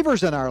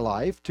believers in our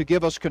life to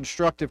give us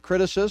constructive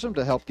criticism,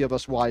 to help give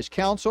us wise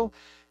counsel.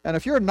 And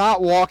if you're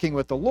not walking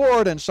with the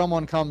Lord and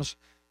someone comes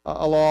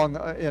along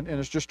and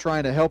is just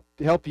trying to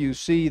help you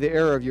see the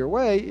error of your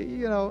way,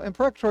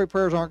 imprecatory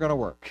prayers aren't going to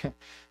work.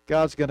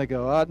 God's going to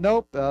go,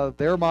 nope,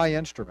 they're my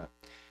instrument.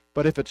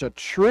 But if it's a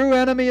true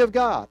enemy of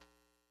God,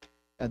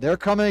 and they're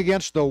coming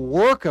against the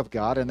work of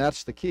God, and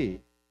that's the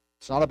key.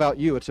 It's not about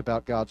you, it's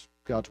about God's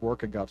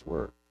work and God's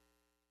word.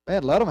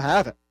 Man, let them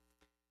have it.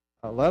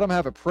 Let them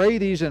have it. Pray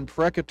these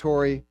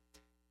imprecatory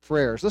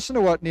prayers. Listen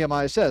to what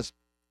Nehemiah says.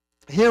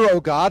 Hear, O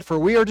God, for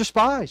we are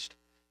despised.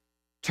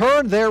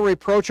 Turn their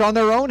reproach on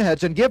their own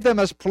heads and give them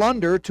as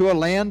plunder to a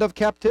land of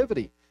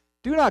captivity.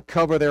 Do not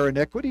cover their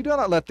iniquity. Do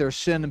not let their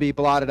sin be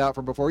blotted out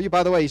from before you.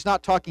 By the way, he's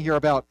not talking here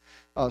about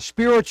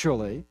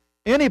spiritually.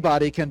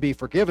 Anybody can be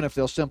forgiven if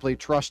they'll simply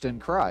trust in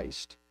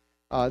Christ.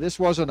 This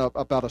wasn't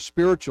about a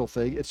spiritual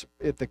thing. It's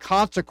the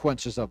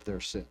consequences of their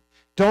sin.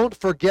 Don't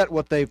forget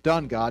what they've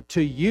done, God,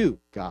 to you,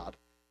 God.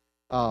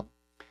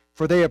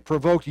 For they have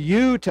provoked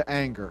you to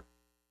anger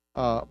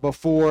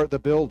before the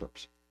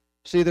builders.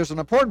 See, there's an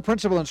important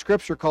principle in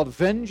Scripture called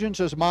vengeance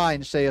is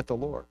mine, saith the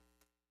Lord.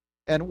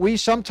 And we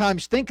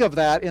sometimes think of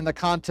that in the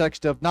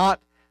context of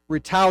not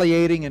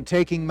retaliating and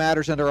taking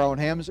matters into our own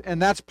hands,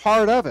 and that's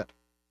part of it.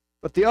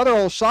 But the other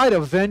whole side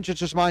of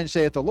vengeance is mine,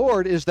 saith the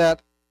Lord, is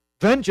that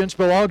vengeance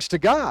belongs to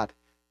God.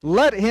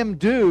 Let him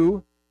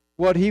do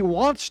what he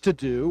wants to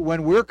do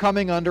when we're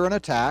coming under an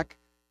attack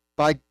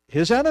by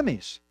his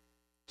enemies.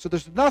 So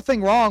there's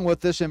nothing wrong with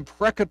this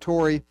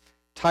imprecatory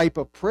type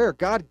of prayer.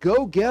 God,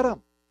 go get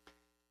them.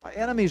 My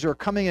enemies are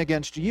coming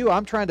against you.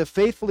 I'm trying to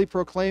faithfully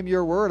proclaim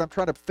your word. I'm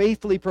trying to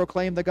faithfully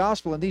proclaim the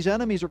gospel, and these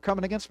enemies are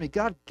coming against me.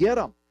 God, get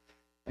them,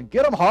 and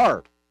get them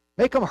hard.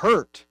 Make them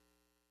hurt.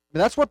 I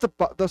mean, that's what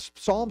the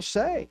Psalms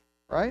say,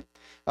 right?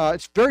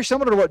 It's very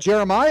similar to what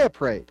Jeremiah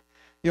prayed.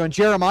 In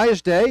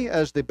Jeremiah's day,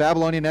 as the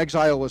Babylonian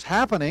exile was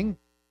happening,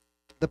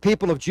 the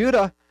people of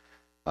Judah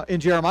in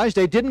Jeremiah's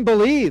day didn't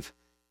believe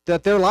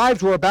that their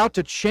lives were about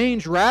to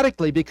change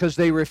radically because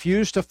they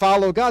refused to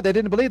follow God. They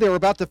didn't believe they were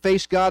about to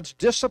face God's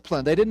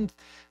discipline. They didn't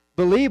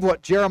believe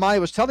what Jeremiah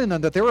was telling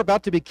them, that they were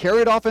about to be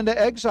carried off into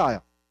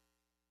exile.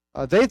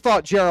 They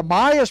thought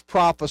Jeremiah's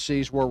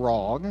prophecies were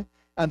wrong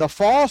and the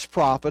false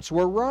prophets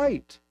were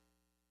right.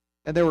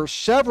 And there were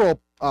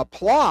several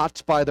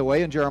plots, by the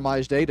way, in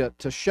Jeremiah's day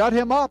to shut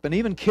him up and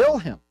even kill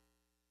him.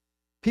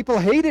 People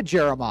hated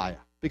Jeremiah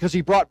because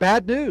he brought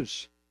bad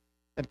news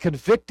and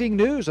convicting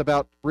news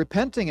about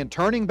repenting and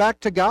turning back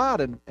to God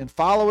and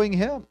following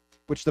him,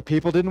 which the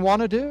people didn't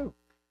want to do.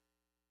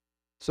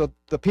 So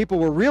the people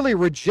were really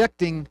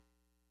rejecting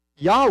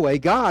Yahweh,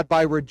 God,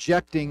 by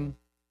rejecting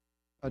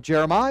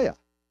Jeremiah.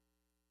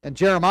 And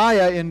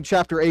Jeremiah in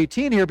chapter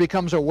 18 here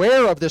becomes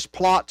aware of this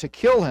plot to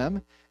kill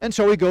him, and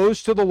so he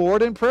goes to the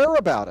Lord in prayer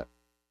about it.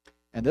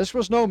 And this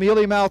was no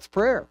mealy-mouthed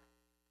prayer.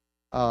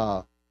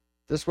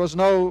 This was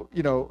no,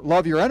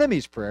 love your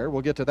enemies prayer.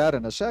 We'll get to that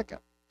in a second.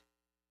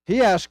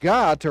 He asked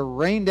God to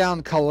rain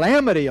down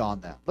calamity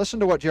on them. Listen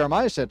to what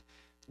Jeremiah said.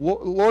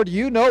 Lord,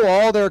 you know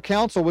all their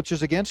counsel which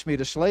is against me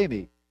to slay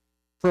me.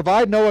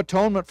 Provide no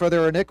atonement for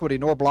their iniquity,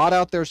 nor blot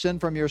out their sin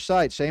from your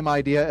sight. Same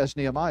idea as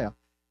Nehemiah.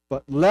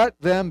 But let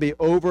them be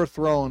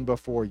overthrown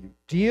before you.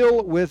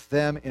 Deal with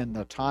them in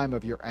the time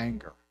of your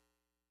anger.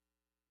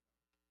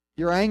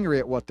 You're angry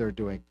at what they're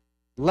doing.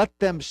 Let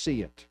them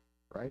see it,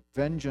 right?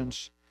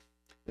 Vengeance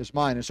is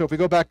mine. And so if we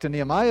go back to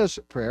Nehemiah's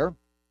prayer,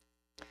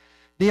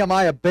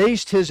 Nehemiah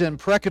based his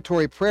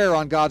imprecatory prayer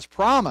on God's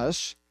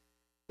promise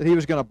that he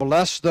was going to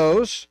bless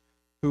those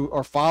who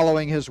are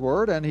following his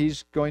word, and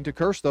he's going to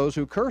curse those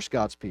who curse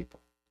God's people,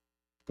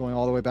 going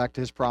all the way back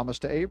to his promise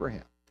to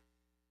Abraham.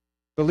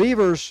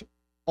 Believers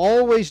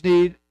always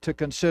need to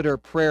consider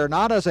prayer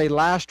not as a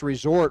last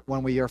resort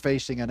when we are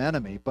facing an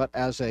enemy, but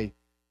as a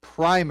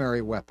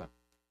primary weapon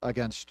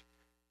against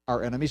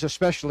our enemies,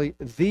 especially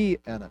the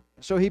enemy.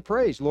 So he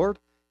prays, Lord,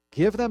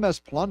 give them as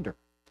plunder.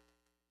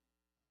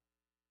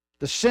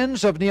 The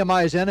sins of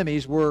Nehemiah's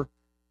enemies were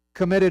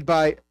committed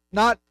by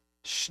not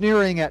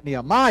sneering at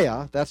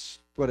Nehemiah, that's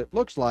what it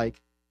looks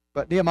like,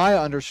 but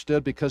Nehemiah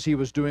understood because he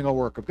was doing a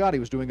work of God, he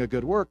was doing a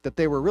good work, that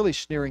they were really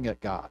sneering at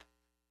God.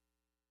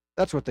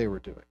 That's what they were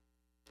doing.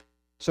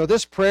 So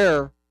this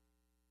prayer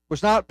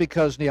was not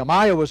because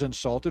Nehemiah was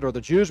insulted or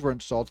the Jews were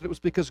insulted, it was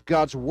because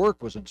God's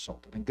work was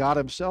insulted and God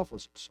himself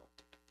was insulted.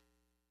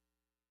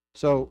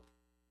 So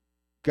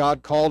God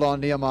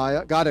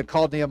had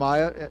called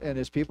Nehemiah and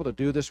his people to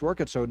do this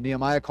work, and so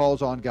Nehemiah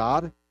calls on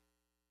God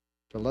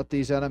to let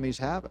these enemies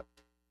have it.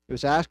 He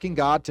was asking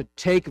God to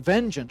take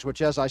vengeance,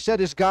 which, as I said,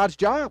 is God's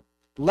job.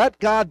 Let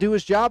God do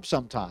his job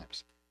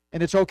sometimes.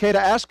 And it's okay to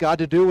ask God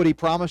to do what he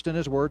promised in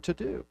his word to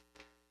do.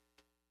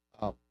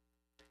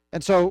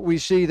 And so we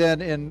see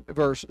then in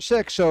verse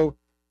 6,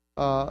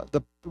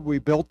 we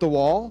built the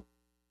wall,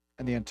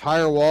 and the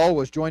entire wall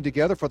was joined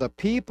together, for the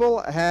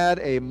people had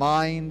a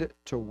mind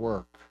to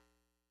work.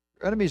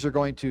 Your enemies are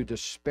going to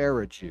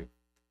disparage you.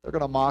 They're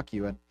going to mock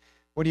you. And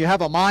when you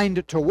have a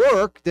mind to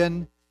work,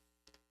 then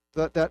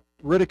that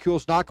ridicule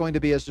is not going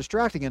to be as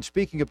distracting. And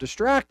speaking of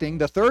distracting,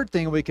 the third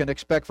thing we can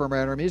expect from our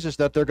enemies is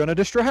that they're going to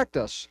distract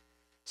us.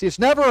 See, it's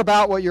never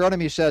about what your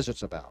enemy says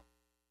it's about.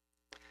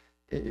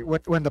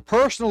 When the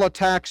personal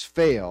attacks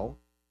fail,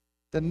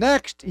 the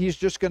next he's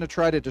just going to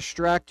try to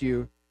distract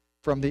you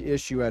from the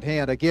issue at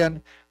hand.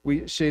 Again,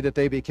 we see that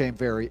they became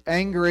very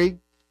angry.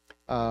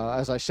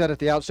 As I said at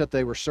the outset,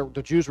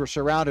 the Jews were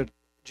surrounded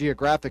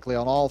geographically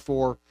on all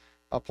four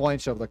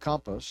points of the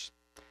compass,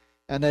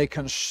 and they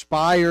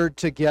conspired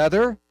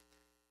together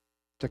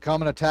to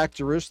come and attack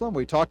Jerusalem.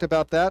 We talked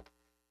about that,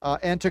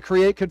 and to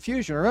create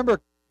confusion. Remember,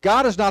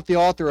 God is not the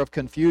author of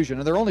confusion,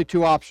 and there are only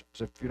two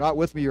options. If you're not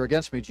with me, you're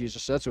against me,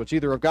 Jesus said. So it's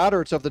either of God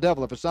or it's of the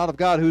devil. If it's not of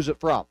God, who's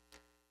it from?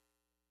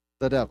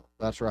 The devil.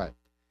 That's right.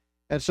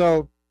 And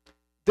so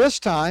this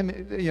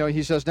time,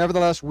 he says,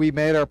 nevertheless, we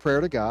made our prayer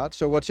to God.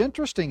 So what's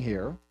interesting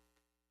here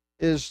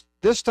is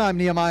this time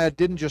Nehemiah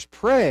didn't just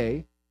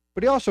pray,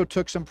 but he also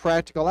took some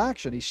practical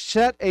action. He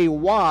set a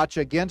watch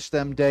against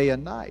them day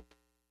and night.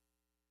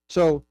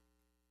 So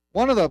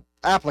one of the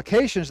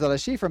applications that I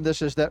see from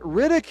this is that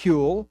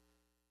ridicule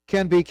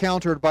can be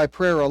countered by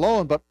prayer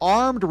alone, but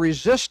armed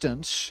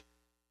resistance,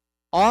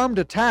 armed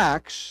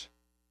attacks,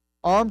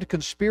 armed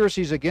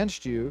conspiracies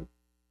against you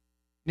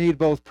need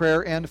both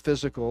prayer and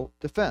physical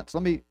defense.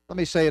 Let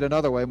me say it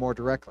another way more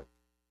directly.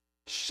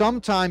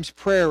 Sometimes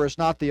prayer is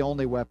not the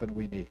only weapon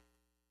we need.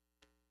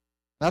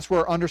 That's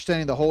where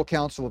understanding the whole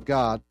counsel of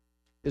God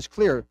is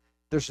clear.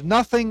 There's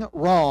nothing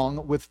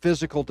wrong with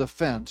physical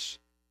defense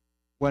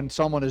when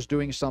someone is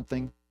doing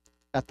something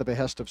at the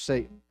behest of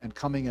Satan and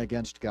coming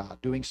against God,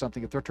 doing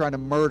something. If they're trying to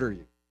murder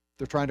you, if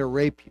they're trying to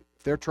rape you,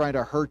 if they're trying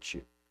to hurt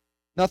you,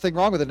 nothing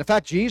wrong with it. In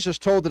fact, Jesus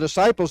told the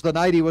disciples the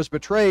night he was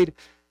betrayed,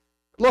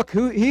 look,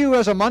 he who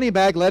has a money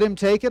bag, let him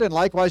take it, and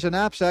likewise a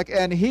knapsack,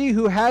 and he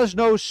who has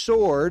no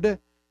sword,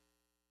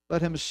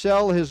 let him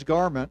sell his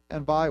garment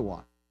and buy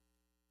one.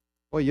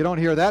 Well, you don't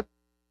hear that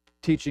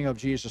teaching of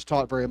Jesus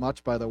taught very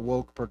much by the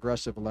woke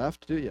progressive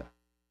left, do you?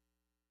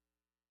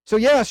 So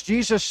yes,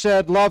 Jesus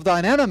said, love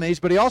thine enemies,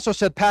 but he also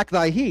said, pack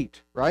thy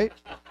heat, right?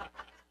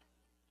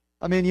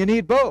 I mean, you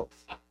need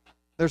both.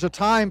 There's a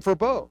time for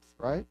both,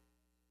 right?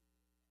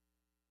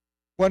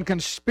 When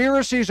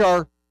conspiracies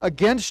are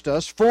against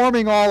us,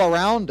 forming all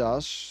around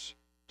us,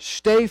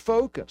 stay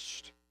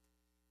focused.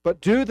 But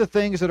do the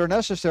things that are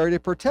necessary to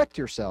protect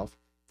yourself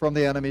from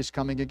the enemies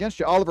coming against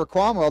you. Oliver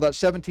Cromwell, that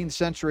 17th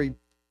century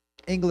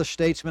English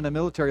statesman and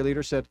military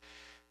leader, said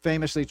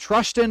famously,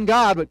 trust in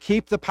God, but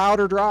keep the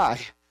powder dry.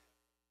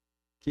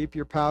 Keep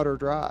your powder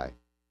dry.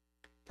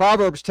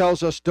 Proverbs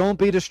tells us, don't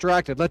be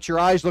distracted. Let your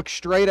eyes look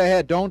straight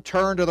ahead. Don't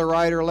turn to the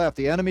right or left.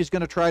 The enemy's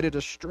going to try to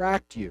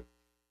distract you.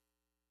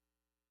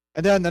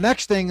 And then the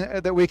next thing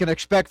that we can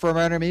expect from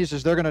our enemies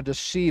is they're going to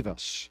deceive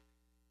us.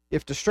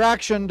 If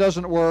distraction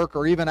doesn't work,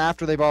 or even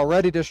after they've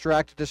already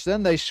distracted us,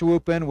 then they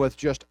swoop in with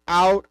just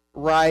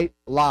outright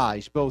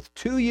lies, both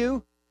to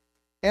you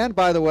and,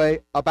 by the way,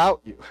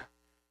 about you.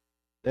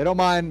 They don't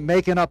mind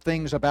making up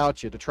things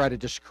about you to try to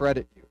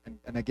discredit you,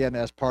 and again,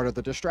 as part of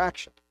the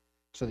distraction,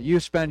 so that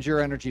you spend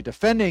your energy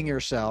defending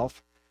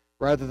yourself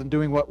rather than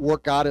doing what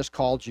work God has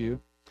called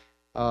you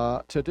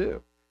to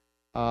do.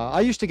 I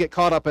used to get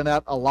caught up in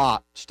that a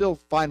lot. Still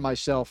find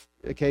myself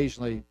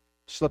occasionally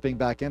slipping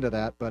back into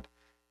that, but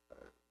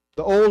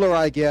the older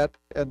I get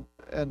and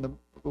the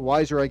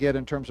wiser I get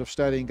in terms of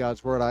studying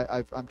God's Word,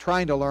 I'm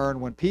trying to learn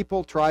when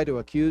people try to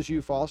accuse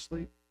you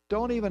falsely,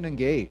 don't even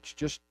engage.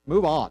 Just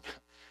move on.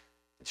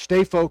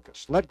 Stay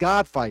focused. Let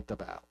God fight the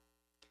battle,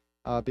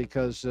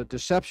 because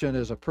deception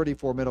is a pretty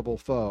formidable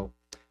foe.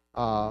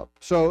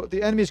 So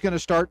the enemy's going to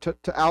start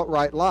to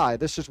outright lie.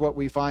 This is what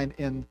we find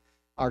in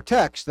our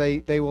text.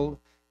 The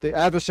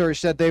adversary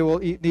said they will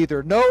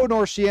neither know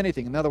nor see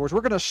anything. In other words,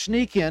 we're going to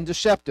sneak in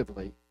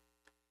deceptively,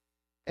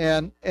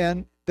 and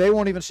they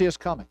won't even see us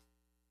coming.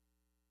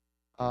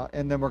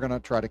 And then we're going to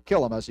try to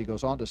kill them, as he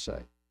goes on to say.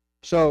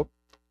 So,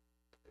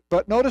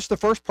 but notice the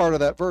first part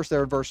of that verse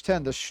there in verse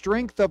 10. The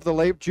strength of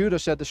the Judah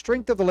said, the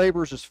strength of the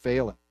laborers is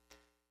failing.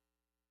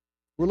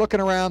 We're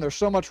looking around. There's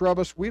so much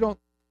rubbish. We don't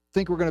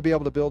think we're going to be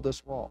able to build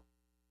this wall.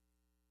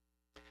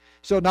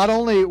 So not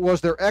only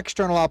was there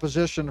external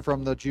opposition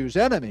from the Jews'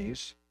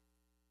 enemies,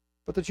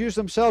 but the Jews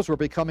themselves were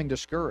becoming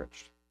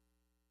discouraged.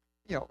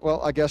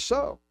 Well, I guess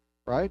so,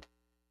 right?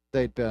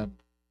 They'd been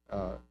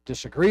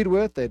disagreed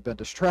with. They'd been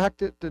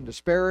distracted and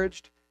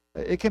disparaged.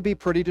 It can be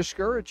pretty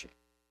discouraging.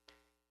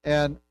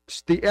 And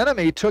the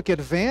enemy took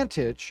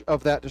advantage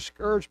of that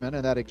discouragement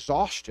and that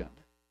exhaustion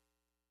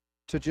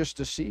to just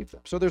deceive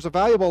them. So there's a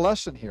valuable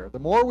lesson here. The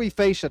more we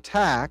face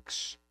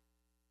attacks,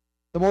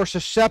 the more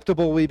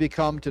susceptible we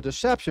become to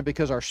deception,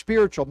 because our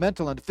spiritual,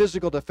 mental, and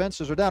physical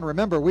defenses are down.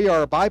 Remember, we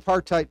are a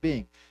bipartite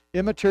being,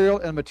 immaterial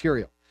and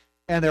material,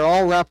 and they're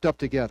all wrapped up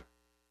together.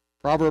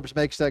 Proverbs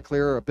makes that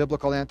clear. A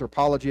biblical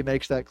anthropology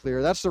makes that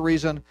clear. That's the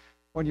reason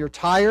when you're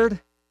tired,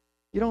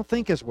 you don't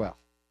think as well.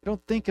 You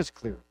don't think as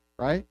clear,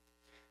 right?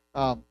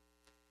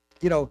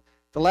 The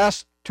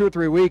last 2 or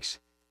 3 weeks,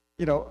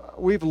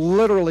 we've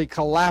literally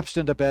collapsed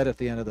into bed at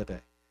the end of the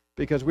day,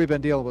 because we've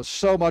been dealing with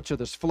so much of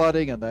this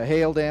flooding and the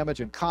hail damage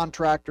and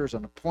contractors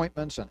and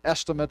appointments and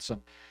estimates.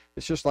 And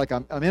it's just like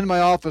I'm in my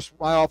office.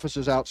 My office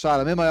is outside.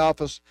 I'm in my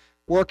office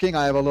working.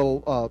 I have a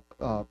little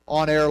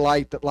on-air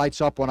light that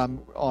lights up when I'm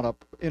on an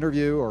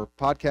interview or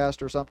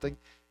podcast or something.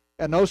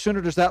 And no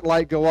sooner does that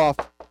light go off,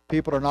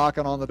 people are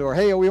knocking on the door.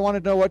 Hey, we want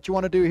to know what you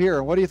want to do here.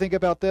 And what do you think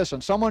about this?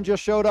 And someone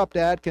just showed up,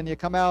 Dad. Can you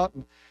come out?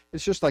 And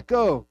it's just like,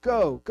 go,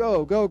 go,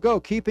 go, go, go,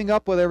 keeping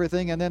up with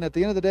everything. And then at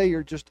the end of the day,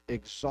 you're just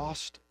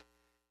exhausted.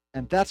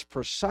 And that's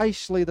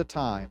precisely the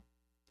time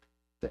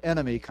the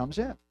enemy comes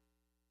in,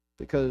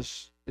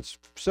 because it's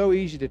so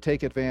easy to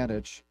take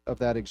advantage of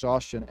that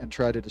exhaustion and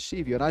try to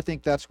deceive you. And I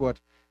think that's what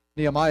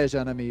Nehemiah's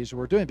enemies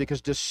were doing,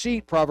 because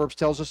deceit, Proverbs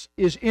tells us,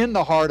 is in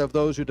the heart of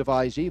those who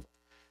devise evil.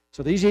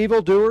 So these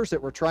evildoers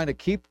that were trying to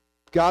keep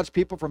God's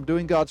people from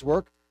doing God's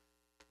work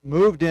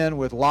moved in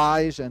with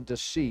lies and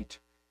deceit.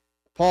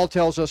 Paul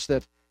tells us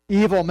that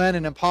evil men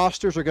and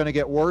impostors are going to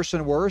get worse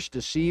and worse,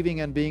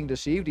 deceiving and being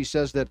deceived. He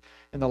says that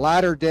in the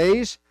latter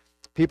days,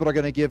 people are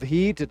going to give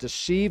heed to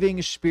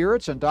deceiving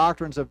spirits and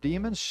doctrines of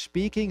demons,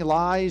 speaking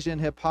lies in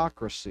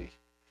hypocrisy.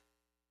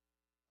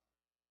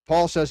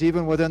 Paul says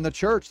even within the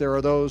church, there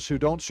are those who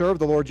don't serve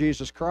the Lord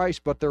Jesus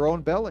Christ, but their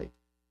own belly.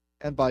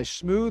 And by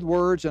smooth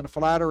words and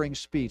flattering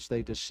speech,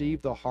 they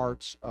deceive the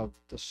hearts of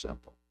the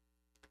simple.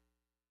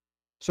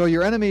 So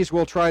your enemies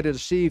will try to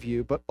deceive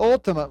you, but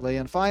ultimately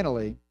and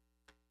finally,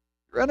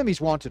 your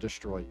enemies want to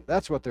destroy you.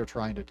 That's what they're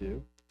trying to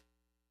do.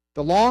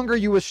 The longer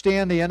you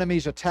withstand the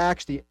enemy's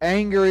attacks, the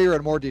angrier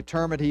and more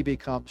determined he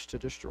becomes to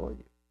destroy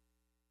you.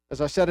 As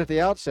I said at the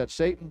outset,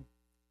 Satan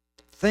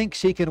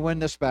thinks he can win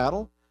this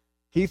battle.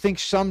 He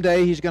thinks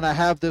someday he's going to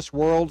have this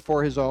world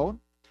for his own.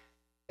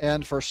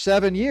 And for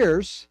 7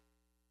 years,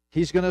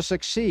 he's going to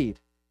succeed.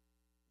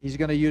 He's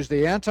going to use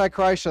the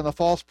Antichrist and the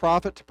false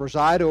prophet to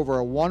preside over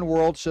a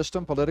one-world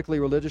system, politically,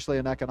 religiously,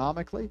 and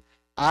economically,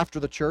 after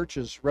the church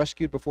is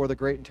rescued before the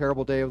great and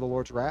terrible day of the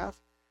Lord's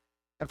wrath.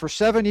 And for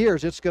 7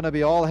 years, it's going to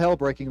be all hell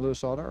breaking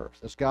loose on earth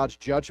as God's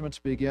judgments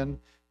begin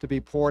to be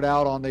poured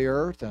out on the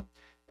earth,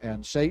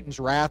 and Satan's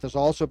wrath is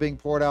also being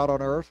poured out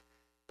on earth.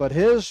 But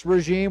his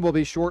regime will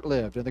be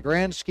short-lived. In the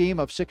grand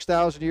scheme of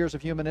 6,000 years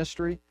of human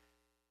history,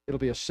 it'll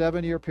be a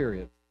 7-year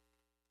period.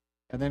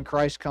 And then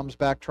Christ comes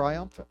back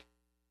triumphant,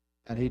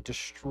 and he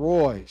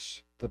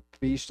destroys the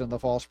beast and the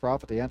false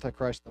prophet, the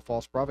Antichrist and the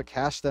false prophet,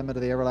 casts them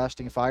into the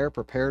everlasting fire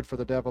prepared for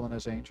the devil and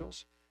his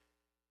angels.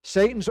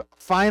 Satan's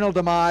final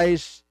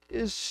demise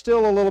is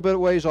still a little bit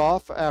ways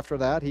off after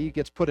that. He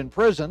gets put in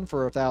prison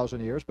for 1,000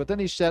 years, but then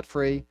he's set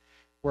free,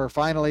 where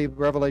finally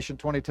Revelation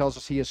 20 tells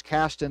us he is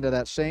cast into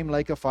that same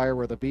lake of fire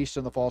where the beast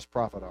and the false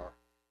prophet are.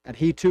 And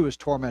he too is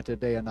tormented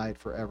day and night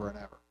forever and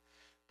ever.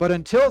 But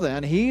until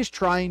then, he's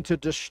trying to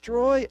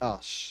destroy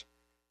us.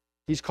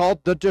 He's called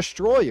the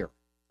destroyer,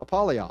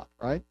 Apollyon,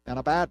 right? And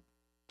a bad.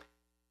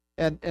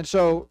 And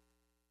so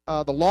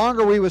the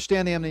longer we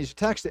withstand the enemy's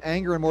attacks, the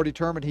angrier and more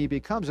determined he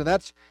becomes. And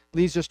that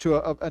leads us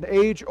to an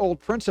age-old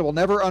principle.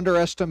 Never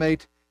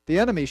underestimate the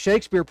enemy.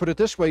 Shakespeare put it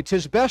this way: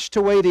 "'Tis best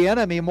to weigh the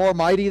enemy more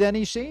mighty than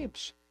he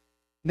seems."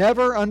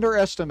 Never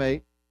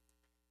underestimate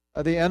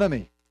the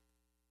enemy.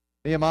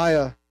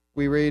 Nehemiah,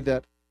 we read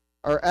that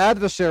our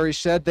adversaries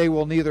said they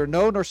will neither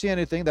know nor see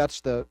anything. That's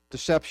the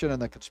deception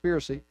and the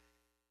conspiracy.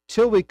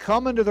 Till we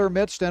come into their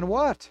midst and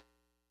what?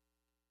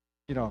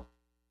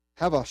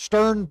 Have a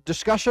stern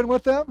discussion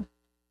with them?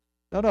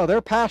 No,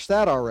 they're past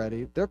that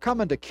already. They're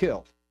coming to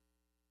kill.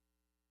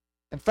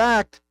 In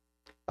fact,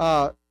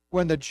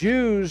 when the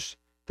Jews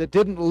that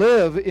didn't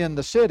live in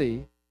the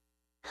city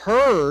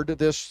heard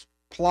this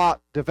plot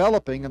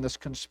developing and this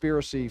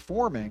conspiracy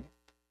forming,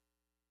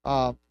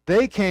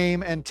 they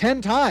came, and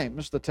 10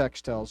 times, the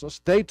text tells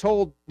us, they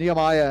told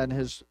Nehemiah and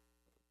his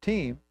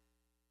team,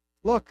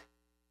 look,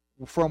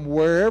 from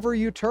wherever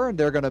you turn,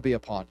 they're going to be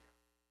upon you.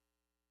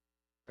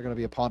 They're going to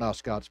be upon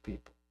us, God's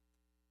people.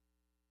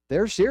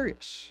 They're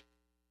serious.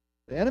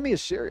 The enemy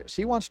is serious.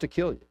 He wants to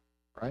kill you,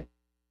 right?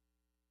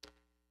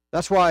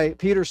 That's why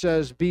Peter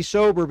says, be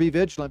sober, be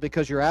vigilant,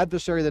 because your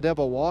adversary, the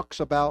devil, walks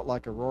about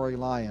like a roaring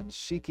lion,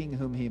 seeking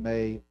whom he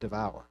may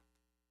devour.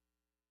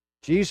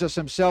 Jesus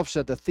himself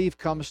said the thief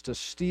comes to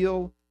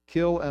steal,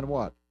 kill, and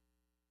what?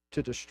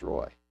 To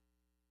destroy.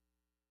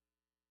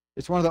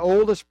 It's one of the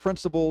oldest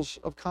principles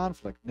of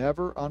conflict.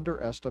 Never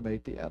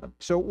underestimate the enemy.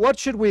 So what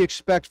should we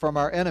expect from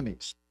our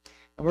enemies?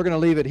 And we're going to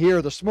leave it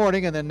here this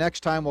morning, and then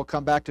next time we'll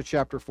come back to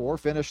chapter 4,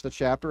 finish the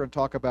chapter, and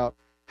talk about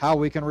how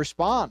we can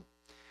respond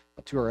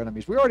to our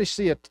enemies. We already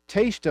see a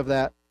taste of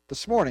that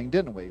this morning,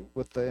 didn't we,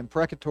 with the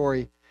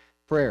imprecatory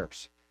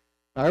prayers.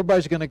 Now,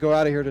 everybody's going to go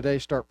out of here today,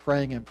 start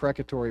praying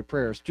imprecatory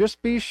prayers.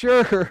 Just be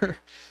sure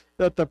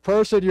that the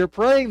person you're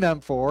praying them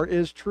for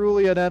is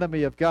truly an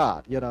enemy of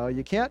God.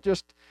 You can't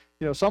just,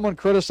 someone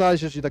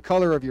criticizes you the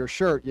color of your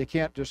shirt. You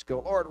can't just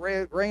go, Lord,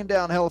 rain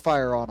down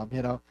hellfire on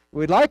them.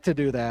 We'd like to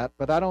do that,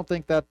 but I don't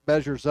think that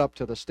measures up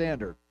to the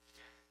standard.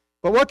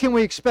 But what can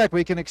we expect?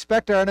 We can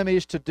expect our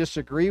enemies to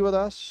disagree with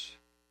us,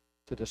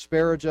 to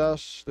disparage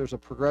us. There's a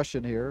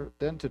progression here.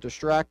 Then to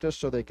distract us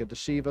so they can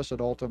deceive us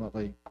and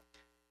ultimately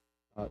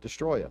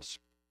destroy us.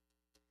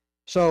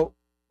 So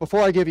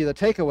before I give you the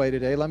takeaway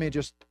today, let me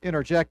just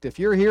interject. If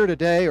you're here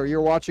today or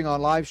you're watching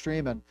on live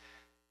stream and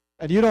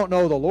you don't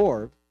know the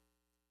Lord,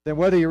 then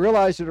whether you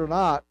realize it or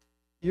not,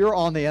 you're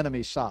on the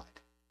enemy's side.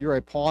 You're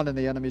a pawn in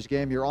the enemy's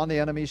game. You're on the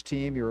enemy's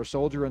team. You're a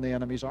soldier in the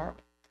enemy's army.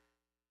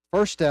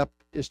 First step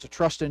is to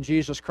trust in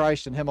Jesus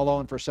Christ and Him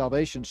alone for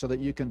salvation so that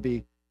you can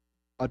be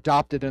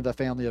adopted into the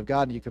family of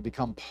God and you can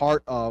become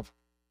part of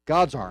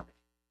God's army,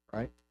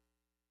 right?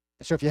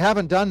 And so if you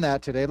haven't done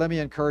that today, let me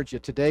encourage you.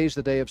 Today's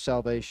the day of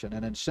salvation.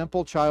 And in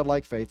simple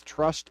childlike faith,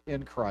 trust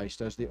in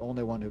Christ as the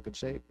only one who can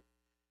save you.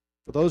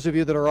 For those of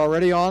you that are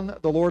already on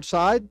the Lord's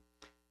side,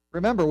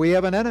 remember, we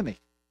have an enemy.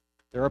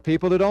 There are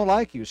people who don't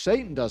like you.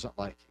 Satan doesn't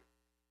like you.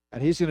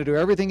 And he's going to do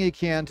everything he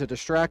can to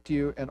distract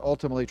you and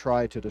ultimately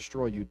try to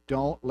destroy you.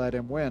 Don't let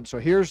him win. So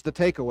here's the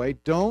takeaway.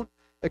 Don't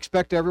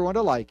expect everyone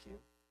to like you,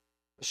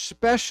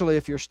 especially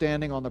if you're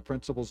standing on the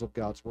principles of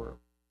God's Word.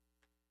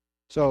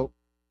 So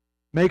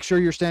make sure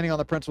you're standing on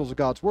the principles of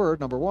God's Word,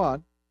 number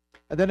one.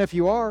 And then if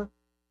you are,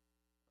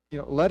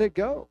 let it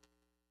go.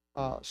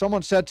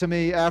 Someone said to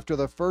me after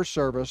the first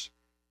service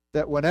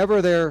that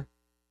whenever they're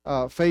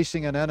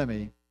facing an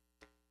enemy,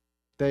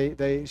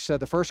 they said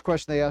the first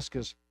question they ask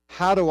is,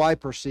 how do I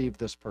perceive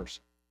this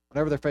person?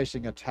 Whenever they're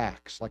facing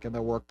attacks, like in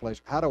their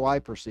workplace, how do I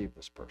perceive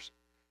this person?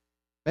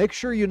 Make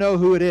sure you know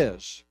who it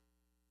is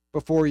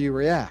before you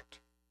react.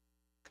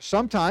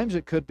 Sometimes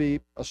it could be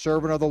a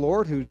servant of the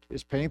Lord who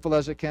is painful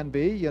as it can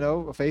be,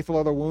 faithful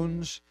are the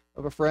wounds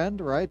of a friend,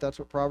 right? That's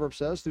what Proverbs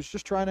says. Who's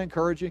just trying to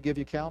encourage you, give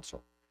you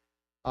counsel.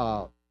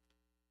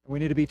 We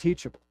need to be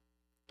teachable.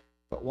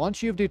 But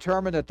once you've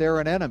determined that they're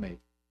an enemy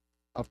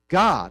of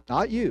God,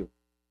 not you,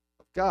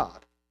 of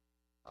God,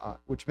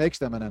 which makes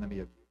them an enemy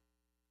of you,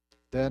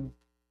 then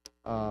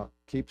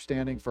keep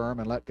standing firm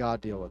and let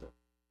God deal with it.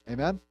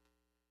 Amen?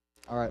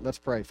 All right, let's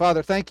pray.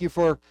 Father, thank you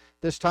for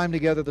this time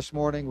together this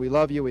morning. We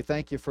love you. We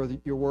thank you for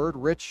your word,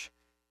 rich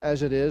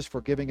as it is,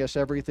 for giving us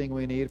everything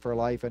we need for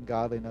life and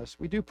godliness.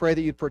 We do pray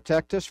that you'd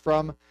protect us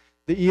from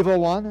the evil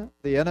one,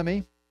 the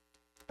enemy,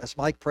 as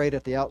Mike prayed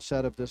at the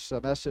outset of this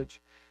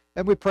message.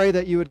 And we pray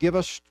that you would give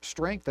us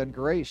strength and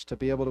grace to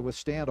be able to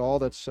withstand all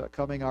that's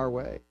coming our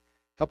way.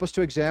 Help us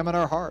to examine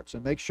our hearts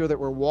and make sure that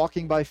we're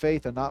walking by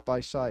faith and not by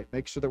sight.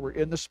 Make sure that we're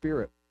in the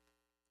Spirit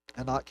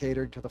and not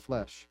catering to the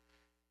flesh.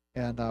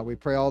 And we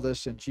pray all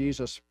this in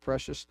Jesus'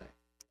 precious name.